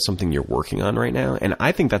chatting about something you're working on right now, and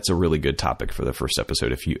I think that's a really good topic for the first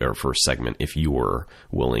episode, first segment, if you were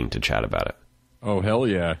willing to chat about it. Oh, hell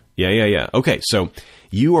yeah. Yeah. Okay, so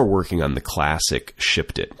you are working on the classic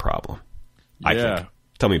Shipped It problem. Yeah. I think.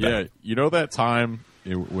 Tell me about it. You know that time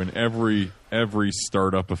when every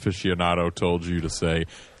startup aficionado told you to say,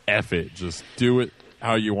 F it, just do it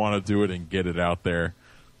how you want to do it and get it out there?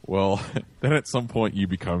 Well, then at some point you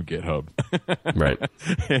become GitHub. Right.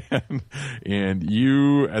 and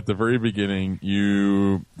you, at the very beginning,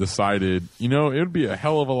 you decided, it would be a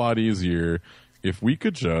hell of a lot easier if we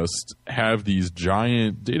could just have these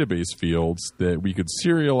giant database fields that we could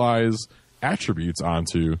serialize attributes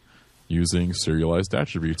onto using serialized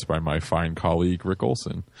attributes by my fine colleague, Rick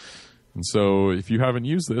Olson. And so if you haven't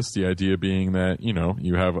used this, the idea being that,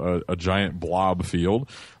 you have a giant blob field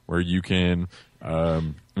where you can,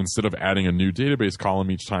 instead of adding a new database column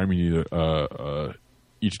each time you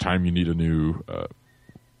need a new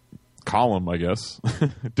column, I guess,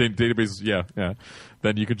 database, yeah.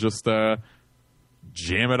 Then you could just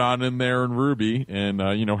jam it on in there in Ruby and,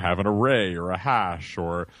 have an array or a hash,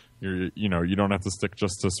 or you don't have to stick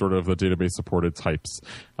just to sort of the database supported types.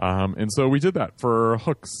 And so we did that for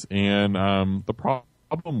hooks. And the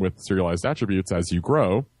problem with serialized attributes as you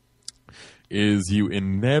grow is you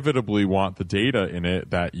inevitably want the data in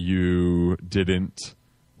it that you didn't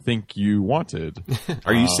think you wanted.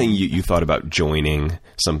 Are you saying you thought about joining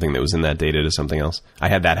something that was in that data to something else? I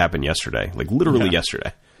had that happen yesterday, literally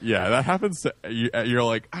yesterday. Yeah, that happens. You're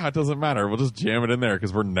like, it doesn't matter. We'll just jam it in there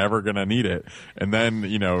because we're never going to need it. And then,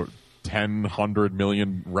 10, 100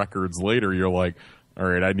 million records later, you're like, all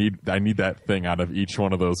right, I need that thing out of each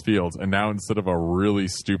one of those fields. And now instead of a really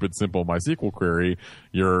stupid, simple MySQL query,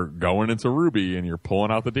 you're going into Ruby and you're pulling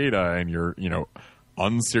out the data and you're,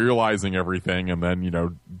 unserializing everything and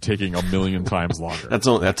then, taking a million times longer.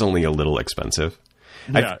 That's only a little expensive.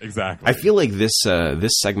 Yeah, exactly. I feel like this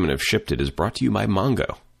segment of Shipped It is brought to you by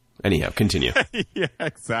Mongo. Anyhow, continue. Yeah,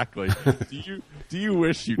 exactly. Do you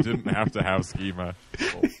wish you didn't have to have schema?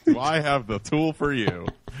 Well, do I have the tool for you?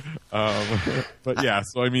 But yeah,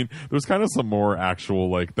 so I mean, there's kind of some more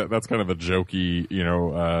actual that's kind of the jokey,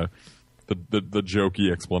 the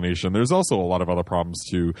jokey explanation. There's also a lot of other problems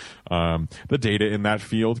too. The data in that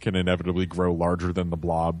field can inevitably grow larger than the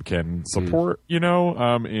blob can support, and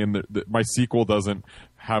MySQL doesn't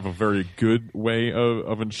have a very good way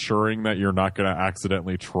of ensuring that you're not going to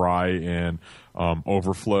accidentally try and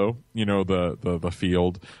overflow, the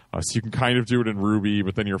field. So you can kind of do it in Ruby,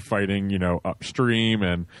 but then you're fighting, upstream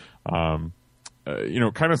and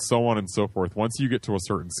kind of so on and so forth. Once you get to a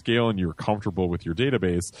certain scale and you're comfortable with your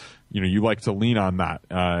database, you like to lean on that.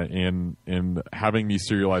 And having these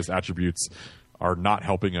serialized attributes are not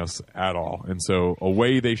helping us at all. And so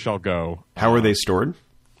away they shall go. How are they stored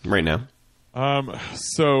right now?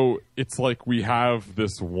 So it's like we have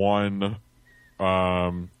this one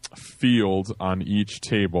field on each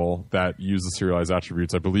table that uses serialized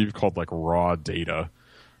attributes, I believe called like raw data.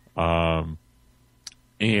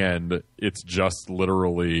 And it's just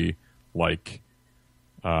literally like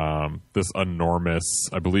this enormous,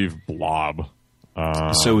 I believe, blob.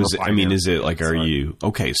 So is it like, are you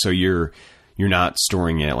okay? So you're not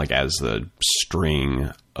storing it like as the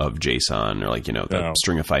string of JSON or like the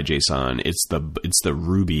stringify JSON. It's the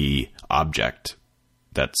Ruby object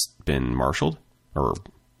that's been marshaled or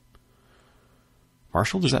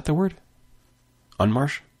marshaled. Is that the word?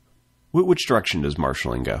 Unmarsh? Which direction does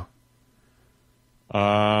marshalling go?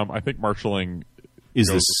 I think marshalling is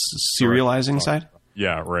the serializing side.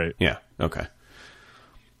 Yeah, right. Yeah. Okay.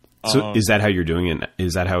 So is that how you're doing it?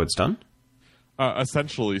 Is that how it's done?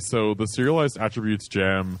 Essentially. So the serialized attributes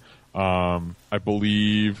gem, I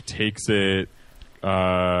believe, takes it,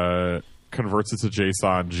 converts it to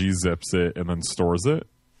JSON, gzips it, and then stores it,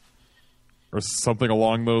 or something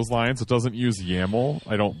along those lines. It doesn't use YAML.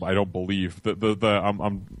 I don't believe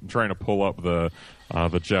I'm trying to pull up the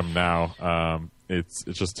gem now. It's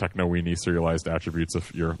just techno-weenie serialized attributes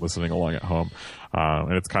if you're listening along at home,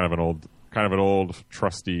 and it's kind of an old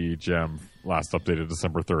trusty gem, last updated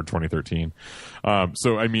December 3rd, 2013.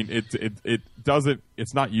 So I mean, it doesn't.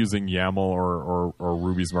 It's not using YAML or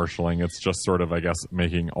Ruby's marshalling. It's just sort of, I guess,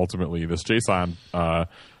 making ultimately this JSON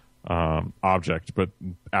object, but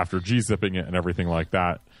after gzipping it and everything like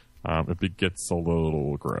that, it gets a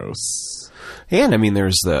little gross. And I mean,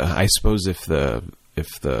 I suppose if the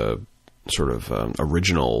sort of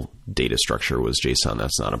original data structure was JSON,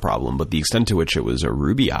 that's not a problem. But the extent to which it was a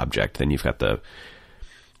Ruby object, then you've got the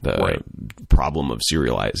right. problem of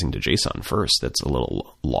serializing to JSON first. That's a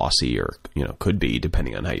little lossy, or could be,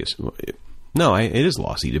 depending on how you. No, it is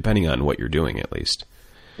lossy depending on what you're doing, at least.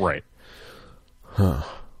 Right. Huh.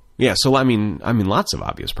 Yeah. So I mean, lots of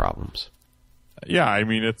obvious problems. Yeah, I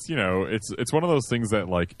mean, it's it's one of those things that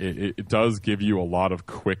like it does give you a lot of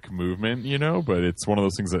quick movement, but it's one of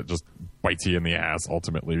those things that just bites you in the ass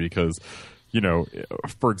ultimately, because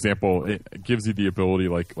for example, it gives you the ability,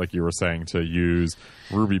 like you were saying, to use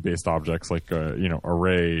Ruby based objects like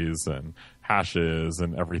arrays and hashes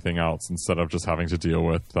and everything else, instead of just having to deal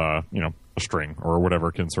with a string or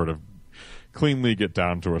whatever can sort of cleanly get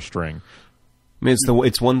down to a string. I mean,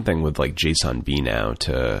 it's one thing with like JSON-B now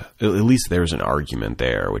to at least there's an argument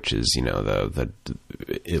there, which is the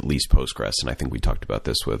at least Postgres, and I think we talked about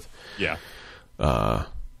this with your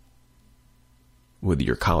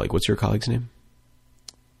colleague. What's your colleague's name?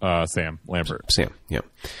 Sam Lambert. Sam, yeah.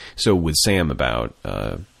 So with Sam about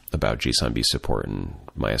JSON-B support in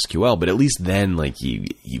MySQL, but at least then like you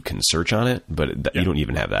can search on it, but you don't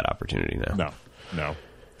even have that opportunity now. No.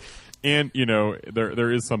 And,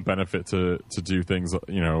 there is some benefit to do things,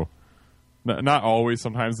 not always.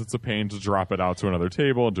 Sometimes it's a pain to drop it out to another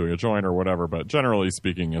table and doing a join or whatever. But generally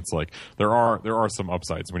speaking, it's like there are some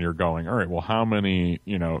upsides when you're going, all right, well, how many,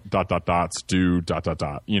 dots do ...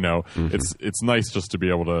 Mm-hmm. It's nice just to be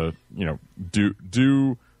able to,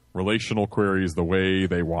 do relational queries the way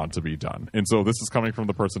they want to be done. And so this is coming from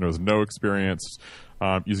the person who has no experience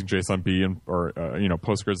using JSON-B or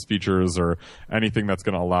Postgres features or anything that's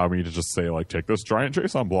going to allow me to just say, like, take this giant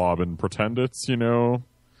JSON blob and pretend it's,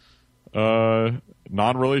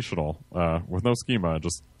 non-relational with no schema.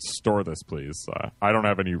 Just store this, please. I don't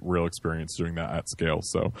have any real experience doing that at scale.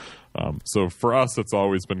 So for us, it's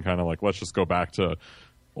always been kind of like, let's just go back to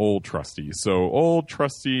old trusty. So old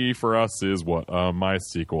trusty for us is what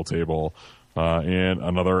MySQL table and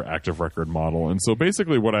another active record model. And so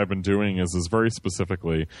basically what I've been doing is very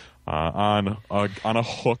specifically on a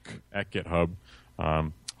hook at GitHub.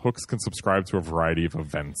 Hooks can subscribe to a variety of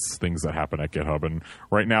events, things that happen at GitHub. And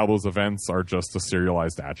right now those events are just a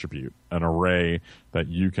serialized attribute, an array that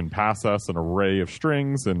you can pass us, an array of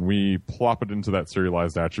strings, and we plop it into that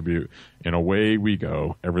serialized attribute, and away we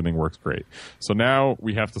go. Everything works great. So now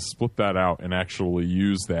we have to split that out and actually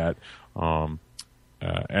use that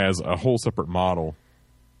as a whole separate model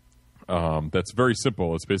that's very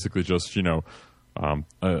simple. It's basically just,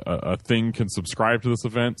 a thing can subscribe to this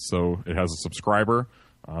event, so it has a subscriber.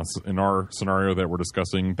 In our scenario that we're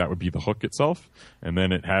discussing, that would be the hook itself, and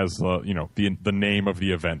then it has the name of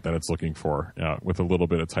the event that it's looking for, with a little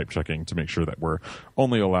bit of type checking to make sure that we're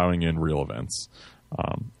only allowing in real events.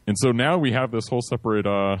 And so now we have this whole separate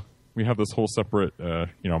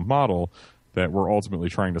model that we're ultimately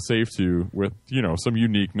trying to save to with, some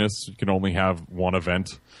uniqueness. You can only have one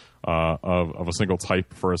event of a single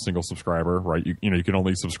type for a single subscriber, right? You can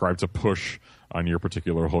only subscribe to push on your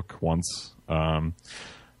particular hook once. And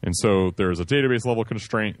so there's a database level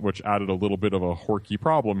constraint, which added a little bit of a horky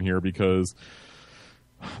problem here because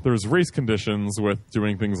there's race conditions with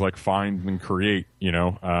doing things like find and create,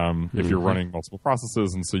 if you're running multiple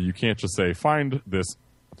processes. And so you can't just say find this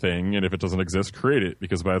thing, and if it doesn't exist, create it,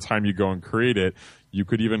 because by the time you go and create it, you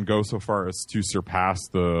could even go so far as to surpass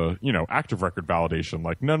the active record validation.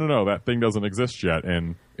 Like, no, that thing doesn't exist yet,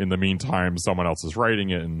 and in the meantime someone else is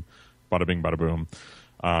writing it, and bada bing bada boom.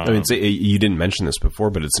 You didn't mention this before,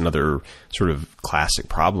 but it's another sort of classic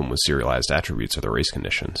problem with serialized attributes are the race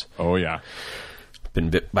conditions. Oh yeah, been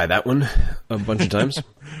bit by that one a bunch of times.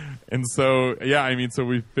 And so so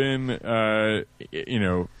we've been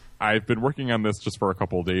I've been working on this just for a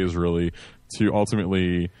couple of days, really, to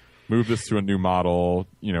ultimately move this to a new model,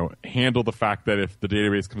 handle the fact that if the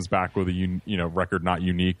database comes back with a record not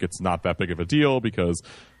unique, it's not that big of a deal, because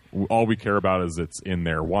all we care about is it's in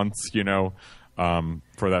there once, for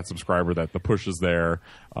that subscriber, that the push is there.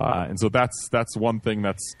 And so that's one thing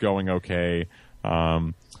that's going okay.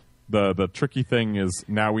 The tricky thing is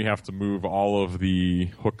now we have to move all of the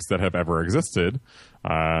hooks that have ever existed,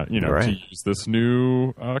 right, to use this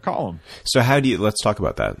new column. So let's talk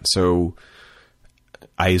about that. So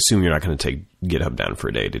I assume you're not going to take GitHub down for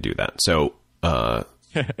a day to do that. So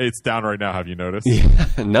it's down right now. Have you noticed? Yeah,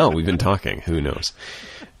 no, we've been talking. Who knows?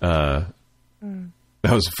 That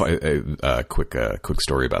was a quick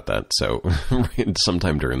story about that. So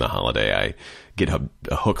sometime during the holiday, GitHub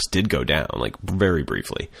hooks did go down, like very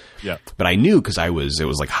briefly. Yeah. But I knew because it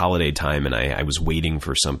was like holiday time, and I was waiting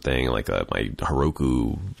for something like my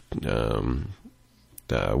Heroku,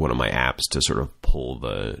 one of my apps, to sort of pull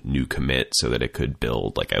the new commit so that it could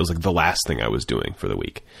build. Like, it was like the last thing I was doing for the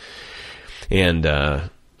week, and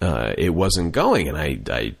it wasn't going, and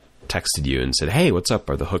I texted you and said, "Hey, what's up?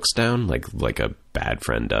 Are the hooks down?" Like a bad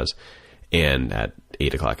friend does, and at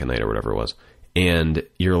 8:00 at night or whatever it was. And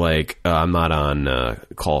you're like, "I'm not on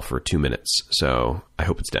call for 2 minutes, so I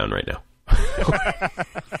hope it's down right now."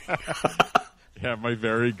 Yeah, my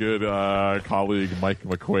very good colleague Mike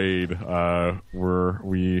McQuaid,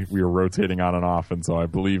 we were rotating on and off, and so I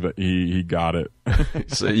believe that he got it.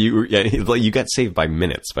 So you got saved by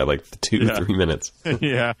minutes, by like 2 to 3 minutes.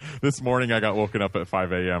 Yeah, this morning I got woken up at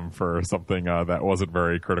 5 a.m. for something that wasn't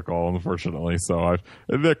very critical, unfortunately. So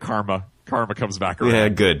the karma comes back around. Yeah,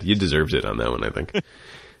 good. You deserved it on that one, I think.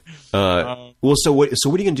 Well, so what are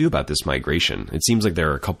you going to do about this migration? It seems like there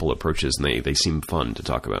are a couple approaches, and they seem fun to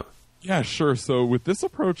talk about. Yeah, sure. So with this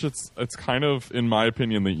approach, it's kind of, in my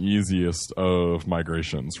opinion, the easiest of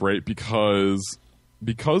migrations, right? Because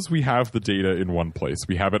we have the data in one place.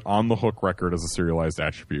 We have it on the hook record as a serialized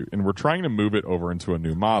attribute, and we're trying to move it over into a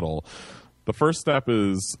new model. The first step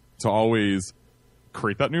is to always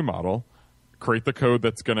create that new model, create the code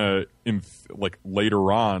that's going to,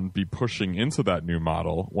 later on, be pushing into that new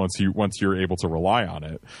model once you're able to rely on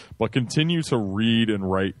it, but continue to read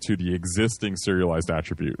and write to the existing serialized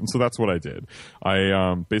attribute. And so that's what I did.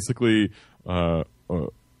 I basically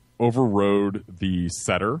overrode the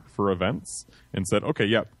setter for events and said, okay,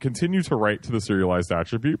 yeah, continue to write to the serialized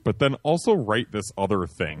attribute, but then also write this other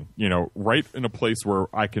thing, write in a place where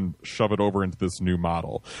I can shove it over into this new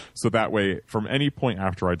model. So that way, from any point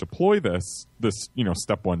after I deploy this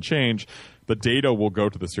step one change, the data will go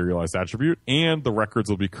to the serialized attribute and the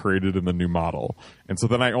records will be created in the new model. And so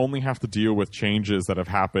then I only have to deal with changes that have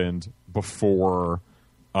happened before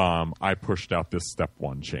I pushed out this step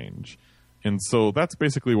one change. And so that's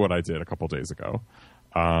basically what I did a couple days ago.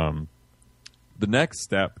 The next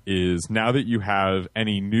step is, now that you have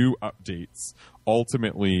any new updates,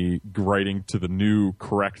 ultimately writing to the new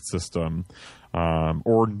correct system,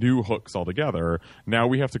 or new hooks altogether, now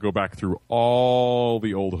we have to go back through all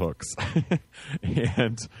the old hooks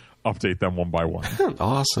and update them one by one.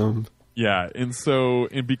 Awesome. Yeah,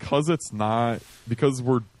 because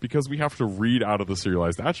we have to read out of the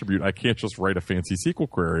serialized attribute, I can't just write a fancy SQL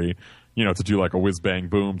query, to do like a whiz bang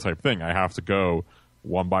boom type thing. I have to go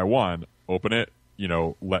one by one, open it,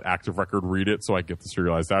 let active record read it so I get the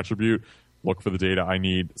serialized attribute, look for the data I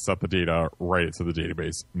need, set the data, write it to the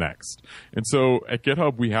database next. And so at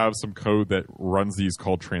GitHub, we have some code that runs these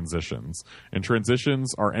called transitions. And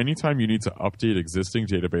transitions are anytime you need to update existing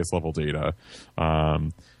database level data.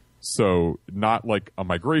 So not like a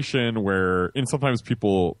migration where, and sometimes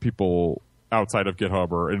people outside of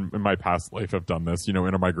GitHub or in my past life have done this, in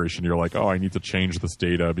a migration, you're like, oh, I need to change this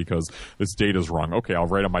data because this data is wrong. Okay, I'll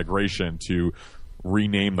write a migration to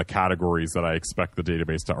rename the categories that I expect the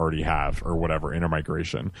database to already have or whatever in a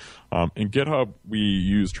migration. In GitHub, we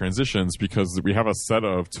use transitions because we have a set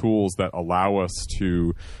of tools that allow us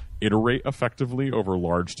to iterate effectively over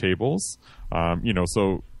large tables.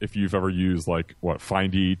 So if you've ever used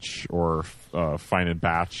find each or find and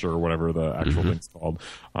batch or whatever the actual thing's called,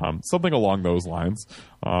 something along those lines.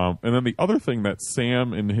 And then the other thing that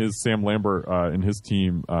Sam Lambert and his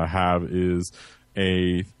team have is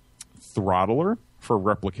a throttler for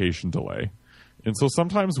replication delay. And so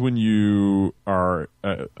sometimes when you are,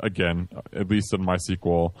 again, at least in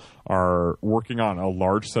MySQL, are working on a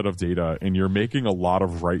large set of data and you're making a lot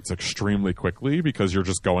of writes extremely quickly because you're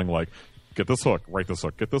just going get this hook, write this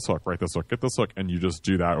hook, get this hook, write this hook, get this hook, and you just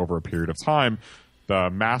do that over a period of time, the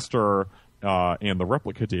master and the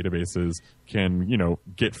replica databases can,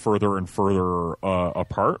 get further and further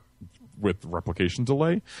apart with replication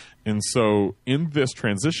delay. And so in this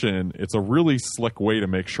transition, it's a really slick way to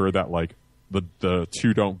make sure that the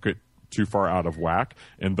two don't get too far out of whack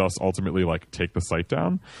and thus ultimately take the site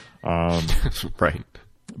down. Right.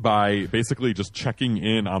 By basically just checking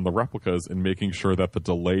in on the replicas and making sure that the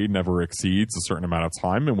delay never exceeds a certain amount of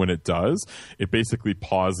time. And when it does, it basically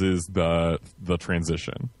pauses the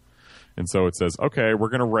transition. And so it says, okay, we're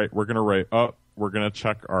going to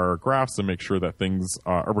check our graphs and make sure that things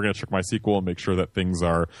or we're going to check MySQL and make sure that things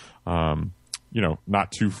are,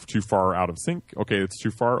 not too far out of sync. Okay, it's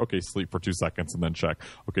too far. Okay, sleep for 2 seconds and then check.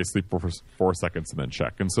 Okay, sleep for 4 seconds and then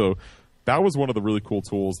check. And so that was one of the really cool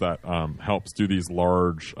tools that helps do these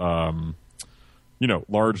large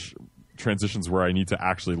transitions where I need to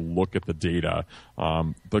actually look at the data.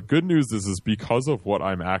 The good news is because of what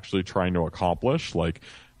I'm actually trying to accomplish,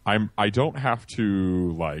 I don't have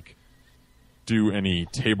to do any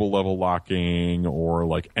table level locking or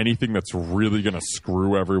anything that's really going to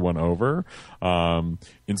screw everyone over. And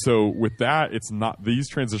so with that, these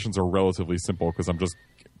transitions are relatively simple because I'm just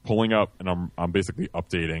pulling up and I'm basically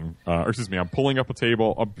updating, I'm pulling up a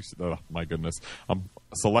table. My goodness. I'm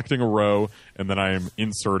selecting a row and then I'm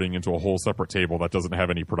inserting into a whole separate table that doesn't have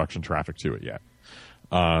any production traffic to it yet.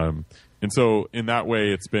 And so in that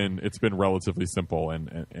way, it's been relatively simple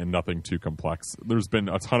and nothing too complex. There's been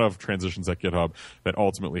a ton of transitions at GitHub that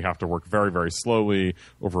ultimately have to work very, very slowly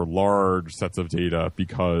over large sets of data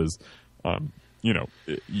because,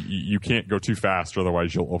 you can't go too fast,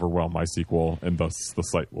 otherwise you'll overwhelm MySQL and thus the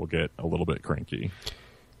site will get a little bit cranky.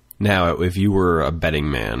 Now, if you were a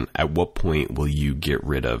betting man, at what point will you get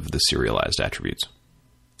rid of the serialized attributes?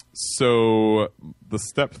 So the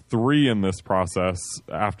step 3 in this process,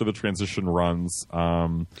 after the transition runs...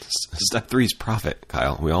 step 3 is profit,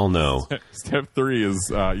 Kyle. We all know. Step 3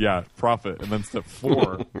 is, profit. And then step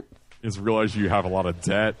 4 is realize you have a lot of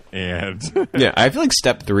debt and... Yeah, I feel like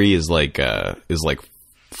step 3 is like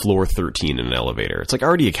floor 13 in an elevator. It's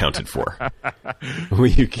already accounted for.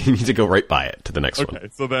 You need to go right by it to the next one. Okay,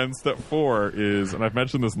 so then step 4 is, and I've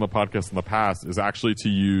mentioned this in the podcast in the past, is actually to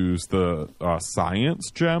use the science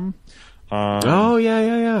gem.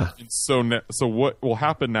 Yeah. So what will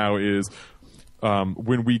happen now is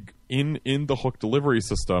when we in the hook delivery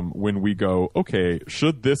system, when we go, okay,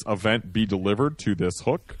 should this event be delivered to this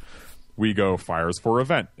hook? We go fires for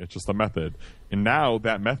event. It's just a method. And now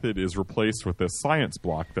that method is replaced with this science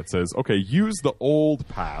block that says, okay, use the old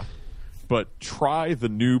path, but try the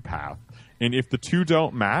new path. And if the two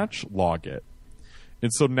don't match, log it.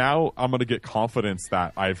 And so now I'm going to get confidence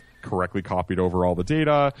that I've correctly copied over all the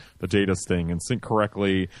data's staying in sync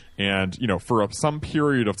correctly. And, for some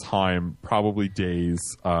period of time, probably days,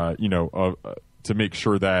 to make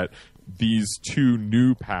sure that these two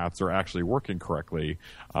new paths are actually working correctly.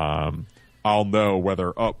 I'll know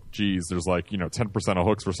whether, there's 10% of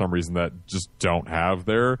hooks for some reason that just don't have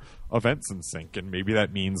their events in sync. And maybe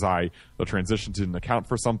that means the transition didn't account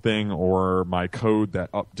for something, or my code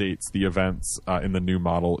that updates the events in the new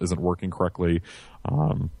model isn't working correctly.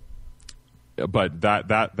 But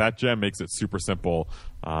that gem makes it super simple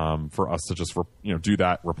for us to just do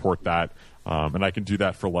that, report that. And I can do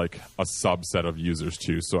that for a subset of users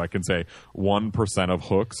too. So I can say 1% of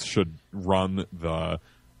hooks should run the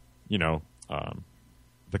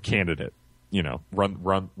candidate,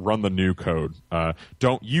 run the new code.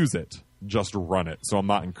 Don't use it, just run it. So I'm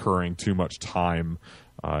not incurring too much time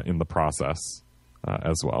in the process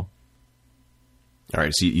as well. All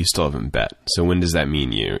right. So you still haven't bet. So when does that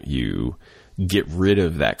mean you get rid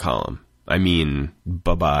of that column? I mean,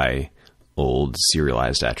 bye-bye old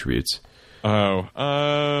serialized attributes. Pretty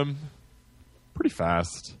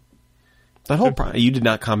fast. That whole you did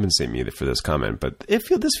not compensate me for this comment, but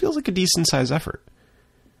this feels like a decent sized effort.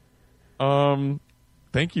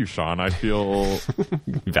 Thank you, Sean. I feel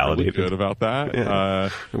validated, really good about that. Yeah,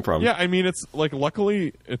 no problem. Yeah, I mean, it's like,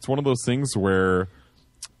 luckily, it's one of those things where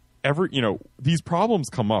these problems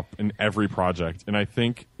come up in every project. And I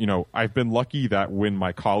think, I've been lucky that when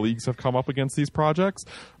my colleagues have come up against these projects,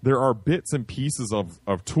 there are bits and pieces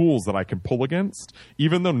of tools that I can pull against,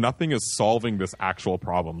 even though nothing is solving this actual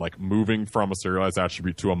problem, like moving from a serialized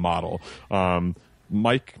attribute to a model.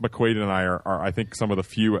 Mike McQuaid and I are, I think, some of the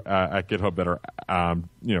few at GitHub that are,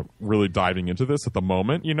 really diving into this at the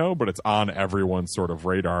moment, but it's on everyone's sort of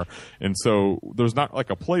radar. And so there's not like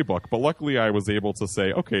a playbook, but luckily I was able to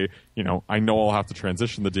say, okay, I know I'll have to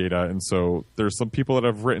transition the data. And so there's some people that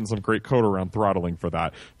have written some great code around throttling for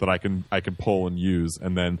that I can pull and use.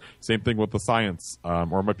 And then same thing with the science,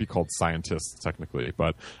 or it might be called scientists technically,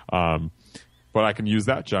 but I can use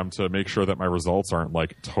that gem to make sure that my results aren't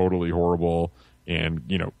like totally horrible and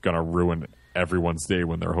gonna ruin everyone's day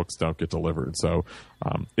when their hooks don't get delivered. So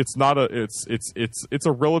it's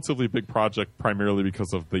a relatively big project, primarily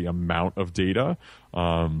because of the amount of data.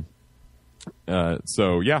 So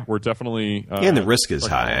yeah, we're definitely and the risk is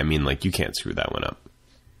high. I mean, like, you can't screw that one up.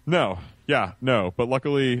 No, but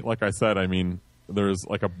luckily, like I said, I mean, there's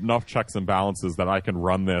like enough checks and balances that I can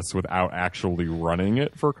run this without actually running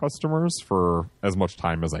it for customers for as much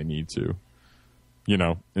time as I need to.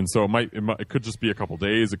 And so it could just be a couple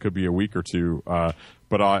days, it could be a week or two,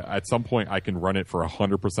 but at some point I can run it for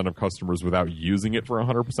 100% of customers without using it for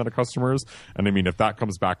 100% of customers. And I mean, if that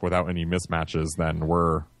comes back without any mismatches, then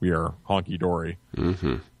we are honky dory.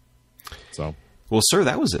 Mm-hmm. So, well, sir,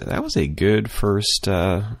 that was a good first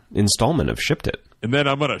installment of Shipped It. And then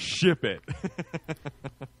I'm gonna ship it.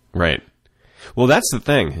 Right. Well, that's the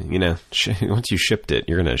thing, once you shipped it,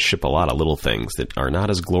 you're going to ship a lot of little things that are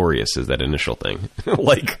not as glorious as that initial thing,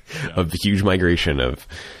 like a huge migration of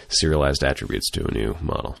serialized attributes to a new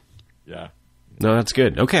model. Yeah. No, that's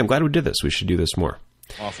good. Okay, I'm glad we did this. We should do this more.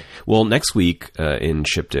 Awesome. Well, next week in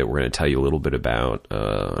Shipped It, we're going to tell you a little bit about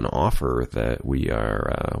an offer that we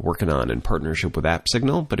are working on in partnership with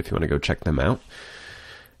AppSignal, but if you want to go check them out,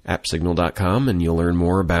 appsignal.com, and you'll learn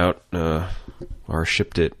more about our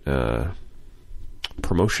Shipped It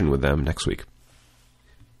promotion with them next week.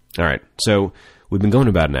 All right, so we've been going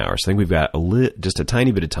about an hour, so I think we've got just a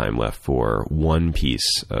tiny bit of time left for one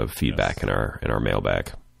piece of feedback in our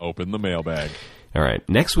mailbag. Open the mailbag. All right,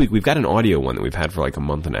 next week we've got an audio one that we've had for like a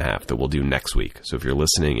month and a half that we'll do next week. So if you're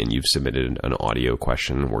listening and you've submitted an audio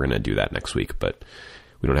question, we're going to do that next week, but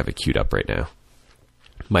we don't have it queued up right now.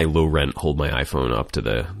 My low rent hold my iPhone up to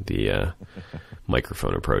the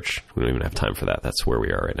microphone approach. We don't even have time for that. That's where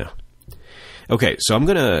we are right now. Okay, so I'm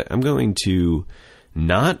going to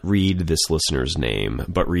not read this listener's name,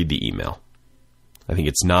 but read the email. I think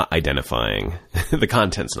it's not identifying. The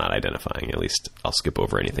content's not identifying. At least I'll skip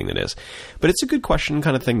over anything that is. But it's a good question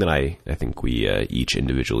kind of thing that I think we each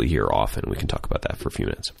individually hear often. We can talk about that for a few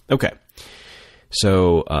minutes. Okay,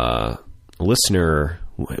 so listener,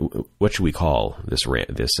 what should we call this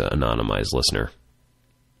anonymized listener?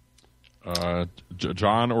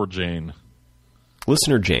 John or Jane?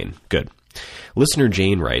 Listener Jane. Good. Listener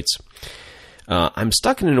Jane writes, I'm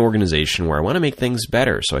stuck in an organization where I want to make things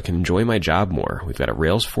better so I can enjoy my job more. We've got a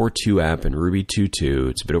Rails 4.2 app and Ruby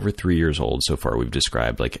 2.2. It's a bit over 3 years old. So far, we've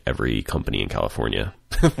described like every company in California.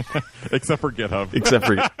 Except for GitHub.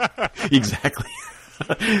 Exactly.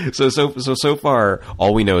 So far,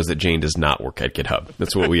 all we know is that Jane does not work at GitHub.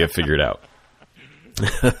 That's what we have figured out.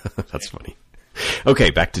 That's funny.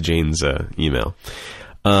 Okay, back to Jane's email.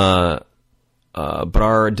 But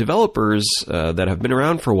our developers that have been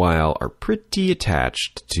around for a while are pretty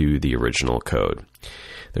attached to the original code.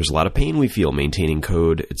 There's a lot of pain we feel maintaining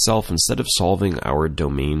code itself instead of solving our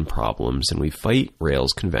domain problems, and we fight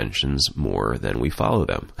Rails conventions more than we follow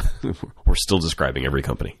them. We're still describing every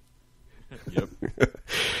company. Yep.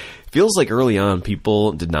 Feels like early on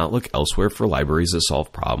people did not look elsewhere for libraries that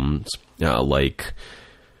solve problems like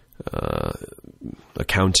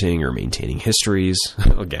accounting or maintaining histories.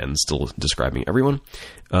 Again, still describing everyone.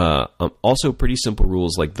 Also, pretty simple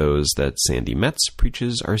rules like those that Sandy Metz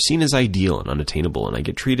preaches are seen as ideal and unattainable, and I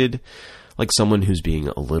get treated like someone who's being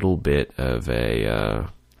a little bit of a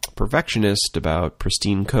perfectionist about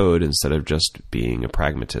pristine code instead of just being a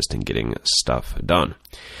pragmatist and getting stuff done.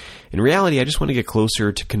 In reality, I just want to get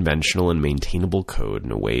closer to conventional and maintainable code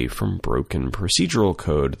and away from broken procedural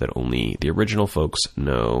code that only the original folks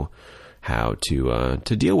know how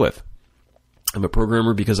to deal with. I'm a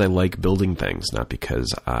programmer because I like building things, not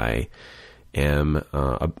because I am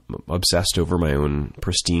obsessed over my own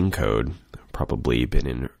pristine code. Probably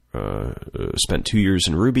been spent 2 years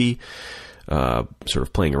in Ruby sort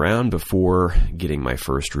of playing around before getting my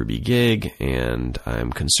first Ruby gig, and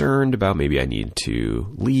I'm concerned about maybe I need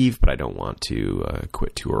to leave, but I don't want to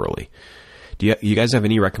quit too early. Do you guys have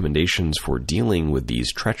any recommendations for dealing with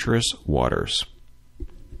these treacherous waters?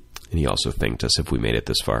 And he also thanked us if we made it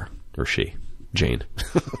this far. Or she. Jane.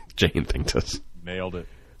 Jane thanked us. Nailed it.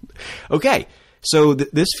 Okay. So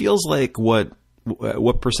this feels like what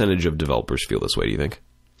percentage of developers feel this way, do you think?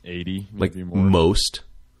 80, like maybe more. Most?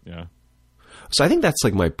 Yeah. So I think that's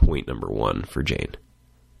like my point number one for Jane,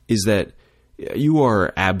 is that you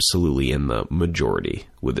are absolutely in the majority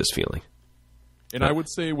with this feeling. And I would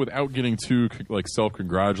say, without getting too like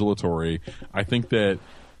self-congratulatory, I think that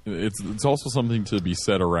it's also something to be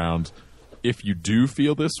said around, if you do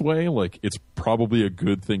feel this way, like, it's probably a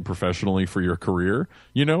good thing professionally for your career.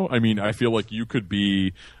 You know, I mean, I feel like you could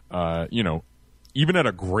be, even at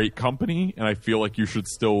a great company, and I feel like you should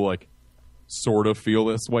still like sort of feel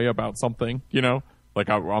this way about something. You know, like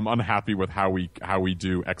I'm unhappy with how we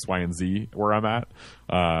do X, Y, and Z where I'm at,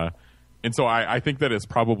 and so I think that it's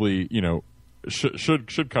probably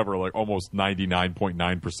should cover like almost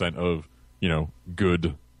 99.9% of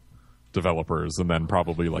good developers, and then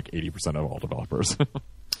probably like 80% of all developers.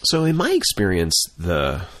 So in my experience,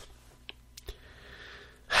 I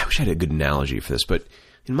wish I had a good analogy for this, but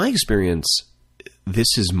in my experience,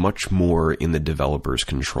 this is much more in the developer's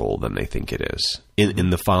control than they think it is, in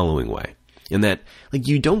the following way. In that, like,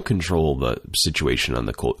 you don't control the situation on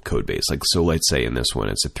the code base. Like, so let's say in this one,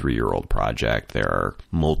 it's a 3-year-old project. There are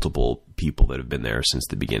multiple people that have been there since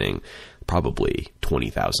the beginning, probably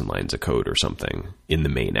 20,000 lines of code or something in the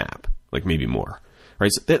main app, like maybe more,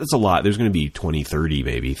 right? So that's a lot. There's going to be 20, 30,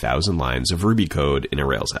 maybe 1,000 lines of Ruby code in a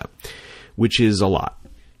Rails app, which is a lot.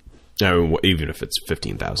 Now, even if it's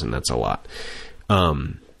 15,000, that's a lot.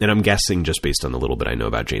 And I'm guessing, just based on the little bit I know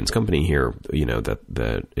about Jane's company here,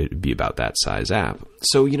 that it'd be about that size app.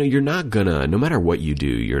 So, you're not gonna, no matter what you do,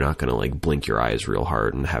 you're not gonna like blink your eyes real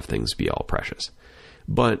hard and have things be all precious.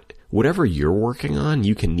 But whatever you're working on,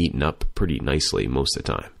 you can neaten up pretty nicely most of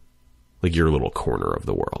the time, like your little corner of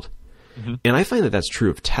the world. Mm-hmm. And I find that that's true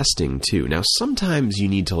of testing too. Now, sometimes you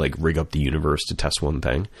need to like rig up the universe to test one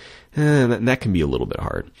thing, and that can be a little bit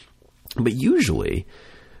hard. But usually,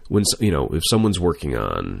 when if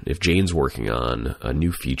Jane's working on a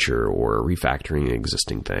new feature or refactoring an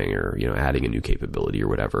existing thing, or adding a new capability or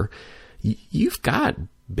whatever, you've got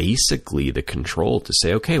basically the control to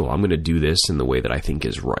say, okay, well, I'm going to do this in the way that I think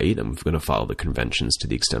is right. I'm going to follow the conventions to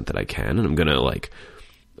the extent that I can, and I'm going to like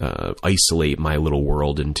isolate my little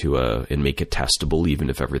world and make it testable, even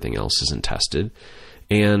if everything else isn't tested.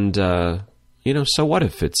 And so what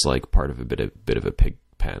if it's like part of a bit of a pig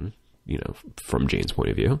pen? From Jane's point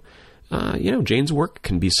of view, Jane's work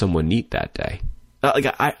can be somewhat neat that day.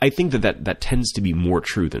 I think that tends to be more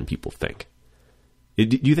true than people think.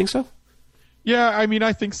 Do you think so? Yeah, I mean,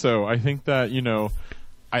 I think so. I think that,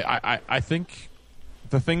 I think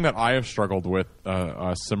the thing that I have struggled with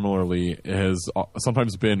similarly has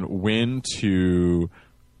sometimes been when to,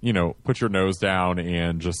 put your nose down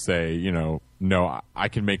and just say, no, I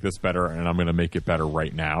can make this better, and I'm going to make it better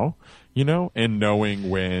right now. And knowing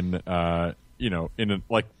when, like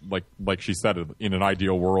she said, in an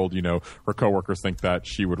ideal world, her coworkers think that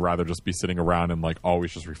she would rather just be sitting around and like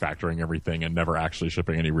always just refactoring everything and never actually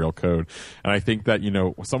shipping any real code. And I think that,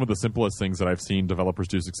 some of the simplest things that I've seen developers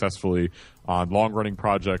do successfully on long running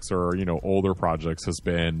projects or, older projects has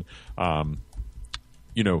been,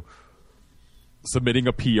 submitting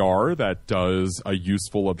a PR that does a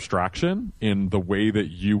useful abstraction in the way that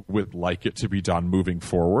you would like it to be done moving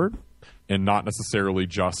forward, and not necessarily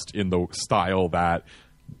just in the style that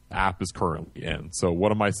app is currently in. So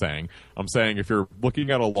what am I saying? I'm saying if you're looking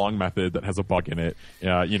at a long method that has a bug in it,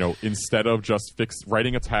 instead of just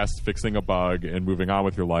writing a test, fixing a bug, and moving on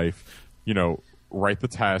with your life, write the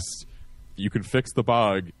test. You can fix the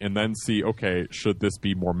bug and then see, okay, should this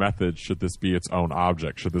be more methods? Should this be its own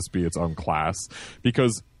object? Should this be its own class?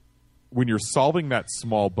 Because when you're solving that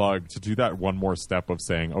small bug, to do that one more step of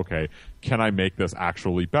saying, okay, can I make this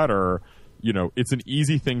actually better? It's an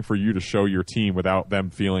easy thing for you to show your team without them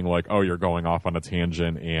feeling like, oh, you're going off on a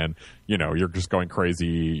tangent and, you're just going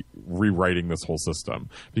crazy rewriting this whole system.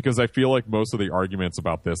 Because I feel like most of the arguments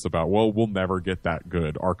about this, well, we'll never get that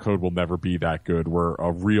good. Our code will never be that good. We're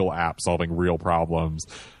a real app solving real problems.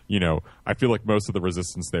 I feel like most of the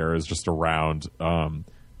resistance there is just around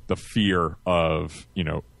the fear of,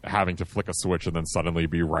 having to flick a switch and then suddenly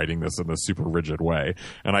be writing this in this super rigid way.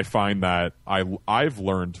 And I find that I've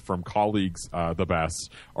learned from colleagues the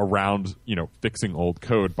best around, fixing old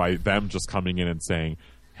code by them just coming in and saying,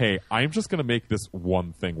 hey, I'm just going to make this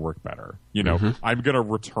one thing work better. I'm going to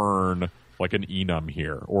return like an enum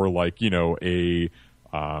here, or like,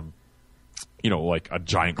 like a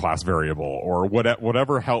giant class variable, or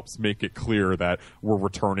whatever helps make it clear that we're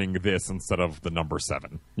returning this instead of the number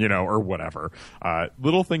 7, or whatever.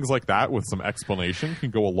 Little things like that with some explanation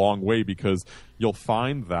can go a long way, because you'll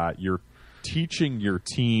find that you're teaching your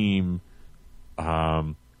team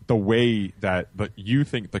the way that you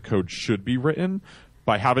think the code should be written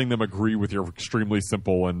by having them agree with your extremely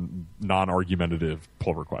simple and non-argumentative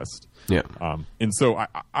pull request. Yeah. And so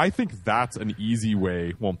I think that's an easy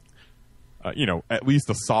way, at least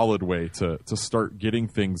a solid way to start getting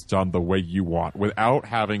things done the way you want without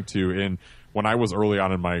having to. And when I was early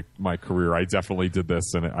on in my career, I definitely did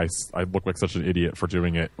this, and I looked like such an idiot for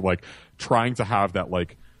doing it. Like trying to have that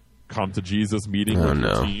like come to Jesus meeting with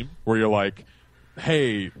your team where you're like,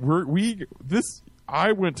 hey,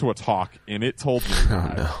 I went to a talk and it told me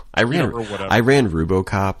that. No. I ran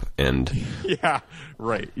RuboCop and yeah,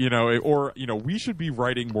 right. We should be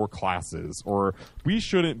writing more classes, or we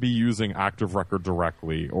shouldn't be using active record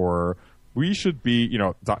directly, or we should be,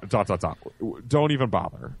 dot. Don't even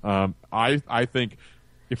bother. I think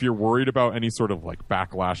if you're worried about any sort of like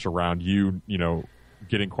backlash around you,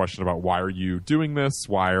 getting questioned about why are you doing this?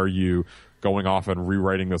 Why are you going off and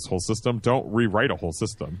rewriting this whole system? Don't rewrite a whole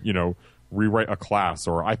system, rewrite a class.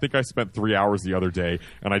 Or I think I spent 3 hours the other day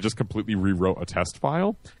and I just completely rewrote a test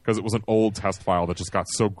file because it was an old test file that just got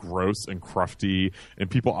so gross and crufty, and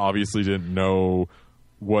people obviously didn't know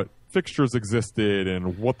what fixtures existed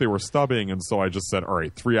and what they were stubbing. And so I just said, all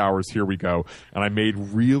right, 3 hours, here we go. And I made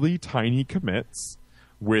really tiny commits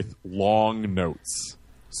with long notes.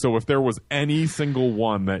 So if there was any single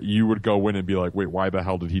one that you would go in and be like, wait, why the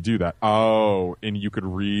hell did he do that? Oh, and you could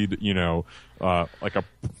read, like a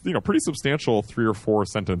pretty substantial 3 or 4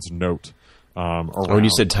 sentence note. When you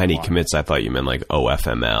said tiny commits, I thought you meant like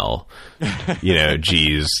OFML.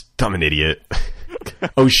 Geez, I'm an idiot.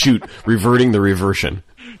 Oh shoot, reverting the reversion.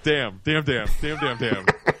 Damn.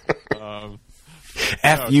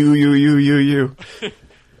 F you.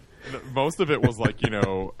 Most of it was like,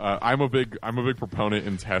 I'm a big proponent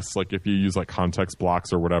in tests. Like if you use like context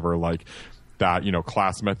blocks or whatever, like that,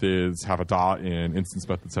 class methods have a dot and instance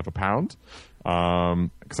methods have a pound.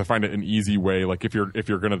 Because I find it an easy way. Like if you're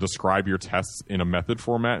going to describe your tests in a method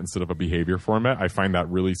format instead of a behavior format, I find that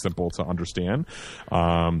really simple to understand.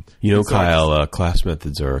 Kyle, class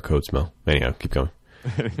methods are a code smell. Anyhow, keep going.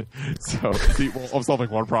 So, I'm solving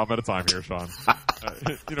one problem at a time here, Sean.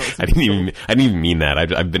 I didn't even mean that.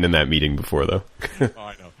 I've been in that meeting before, though. Oh,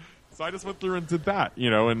 I know. So I just went through and did that,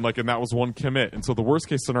 and that was one commit. And so the worst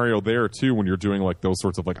case scenario there too, when you're doing like those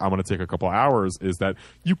sorts of like, I'm going to take a couple hours, is that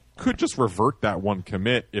you could just revert that one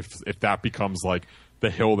commit if that becomes like the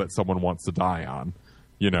hill that someone wants to die on,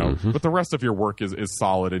 Mm-hmm. But the rest of your work is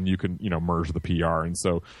solid, and you can merge the PR. And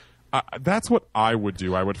so. That's what I would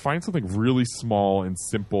do. I would find something really small and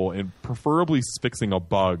simple, and preferably fixing a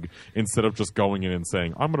bug instead of just going in and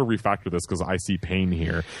saying, I'm going to refactor this because I see pain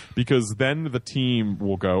here. Because then the team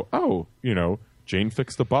will go, oh, Jane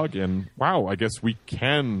fixed a bug, and wow, I guess we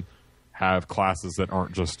can have classes that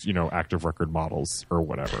aren't just, active record models or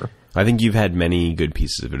whatever. I think you've had many good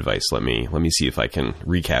pieces of advice. Let me see if I can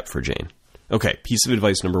recap for Jane. Okay, piece of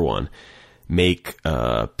advice number 1, make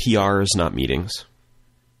PRs, not meetings.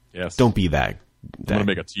 Yes. Don't be that. I'm going to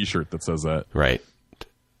make a T-shirt that says that. Right.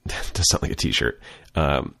 Does sound like a T-shirt.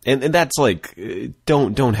 And that's like,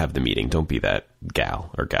 don't have the meeting. Don't be that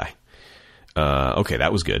gal or guy. Okay,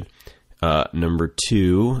 that was good. Number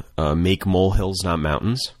 2, make molehills, not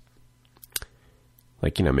mountains.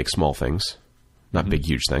 Like, make small things, not big,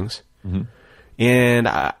 huge things. Mm-hmm. And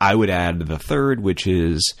I would add the third, which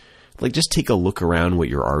is like, just take a look around what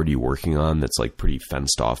you're already working on that's like pretty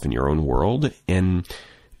fenced off in your own world, and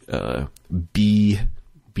be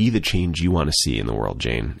the change you want to see in the world,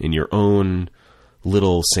 Jane, in your own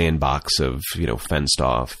little sandbox of, fenced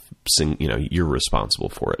off, you're responsible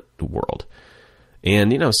for it, the world.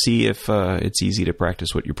 And, see if it's easy to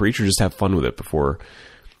practice what you preach, or just have fun with it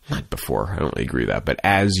not before, I don't really agree with that, but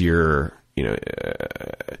as you're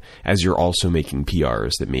also making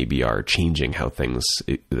PRs that maybe are changing how things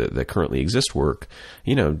that currently exist work,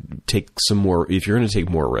 take some more, if you're going to take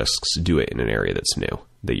more risks, do it in an area that's new,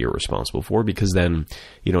 that you're responsible for, because then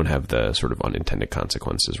you don't have the sort of unintended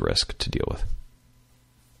consequences risk to deal with.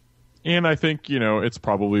 And I think, it's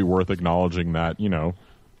probably worth acknowledging that,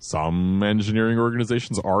 some engineering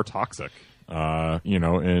organizations are toxic,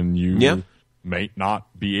 and you may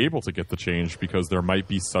not be able to get the change because there might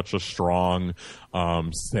be such a strong,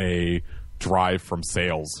 say, drive from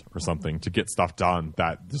sales or something to get stuff done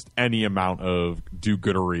that just any amount of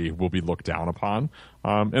do-goodery will be looked down upon.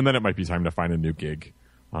 And then it might be time to find a new gig.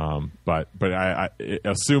 But I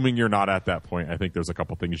assuming you're not at that point, I think there's a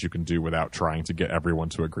couple things you can do without trying to get everyone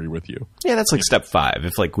to agree with you. Yeah, that's like step 5.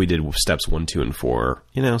 If like we did steps 1, 2, and 4,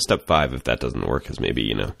 step 5, if that doesn't work, is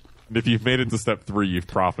maybe, And if you've made it to step 3, you've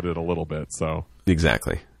profited a little bit. So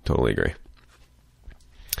exactly. Totally agree.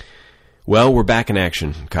 Well, we're back in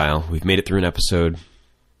action, Kyle. We've made it through an episode.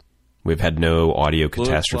 We've had no audio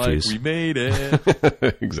catastrophes. Looks like we made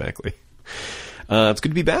it. Exactly. It's good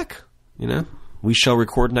to be back. We shall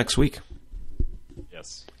record next week.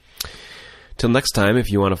 Yes. Till next time, if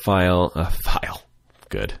you want to file.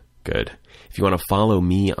 Good. If you want to follow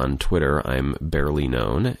me on Twitter, I'm barely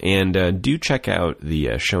known. And do check out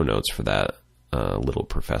the show notes for that Little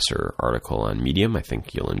Professor article on Medium. I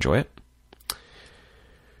think you'll enjoy it.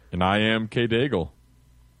 And I am K. Daigle.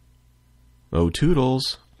 Oh,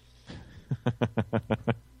 toodles.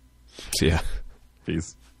 See ya.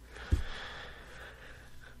 Peace.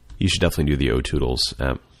 You should definitely do the O Toodles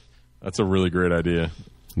app. That's a really great idea.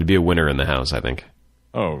 It'd be a winner in the house, I think.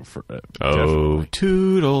 Oh, Oh,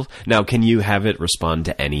 Toodles. Now, can you have it respond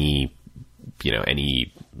to any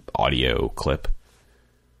audio clip?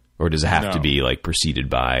 Or does it have to be like preceded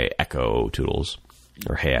by Echo Toodles?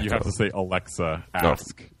 Or Hey Echo? You have to say, Alexa,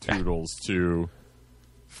 ask Toodles to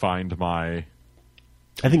find my...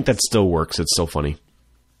 I think that still works. It's still funny.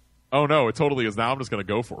 Oh, no, it totally is. Now I'm just going to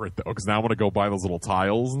go for it, though, because now I'm going to go buy those little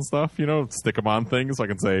tiles and stuff, stick them on things so I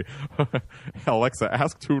can say, Alexa,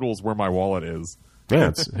 ask Toodles where my wallet is.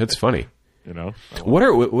 Yeah, it's funny.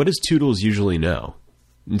 What does Toodles usually know?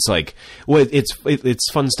 It's like, well,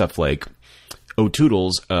 it's fun stuff like, oh,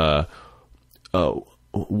 Toodles,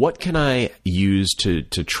 what can I use to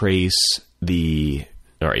trace the...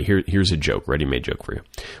 All right, here's a joke, ready-made joke for you.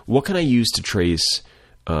 What can I use to trace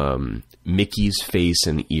Mickey's face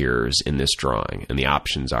and ears in this drawing? And the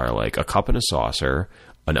options are like a cup and a saucer,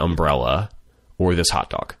 an umbrella, or this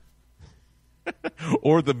hot dog.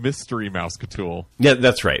 Or the mystery mouse tool. Yeah,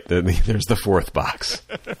 that's right. There's the fourth box.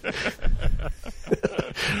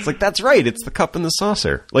 It's like, that's right. It's the cup and the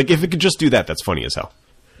saucer. Like, if it could just do that, that's funny as hell.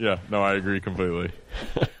 Yeah, no, I agree completely.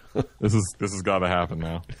 This has got to happen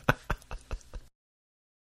now.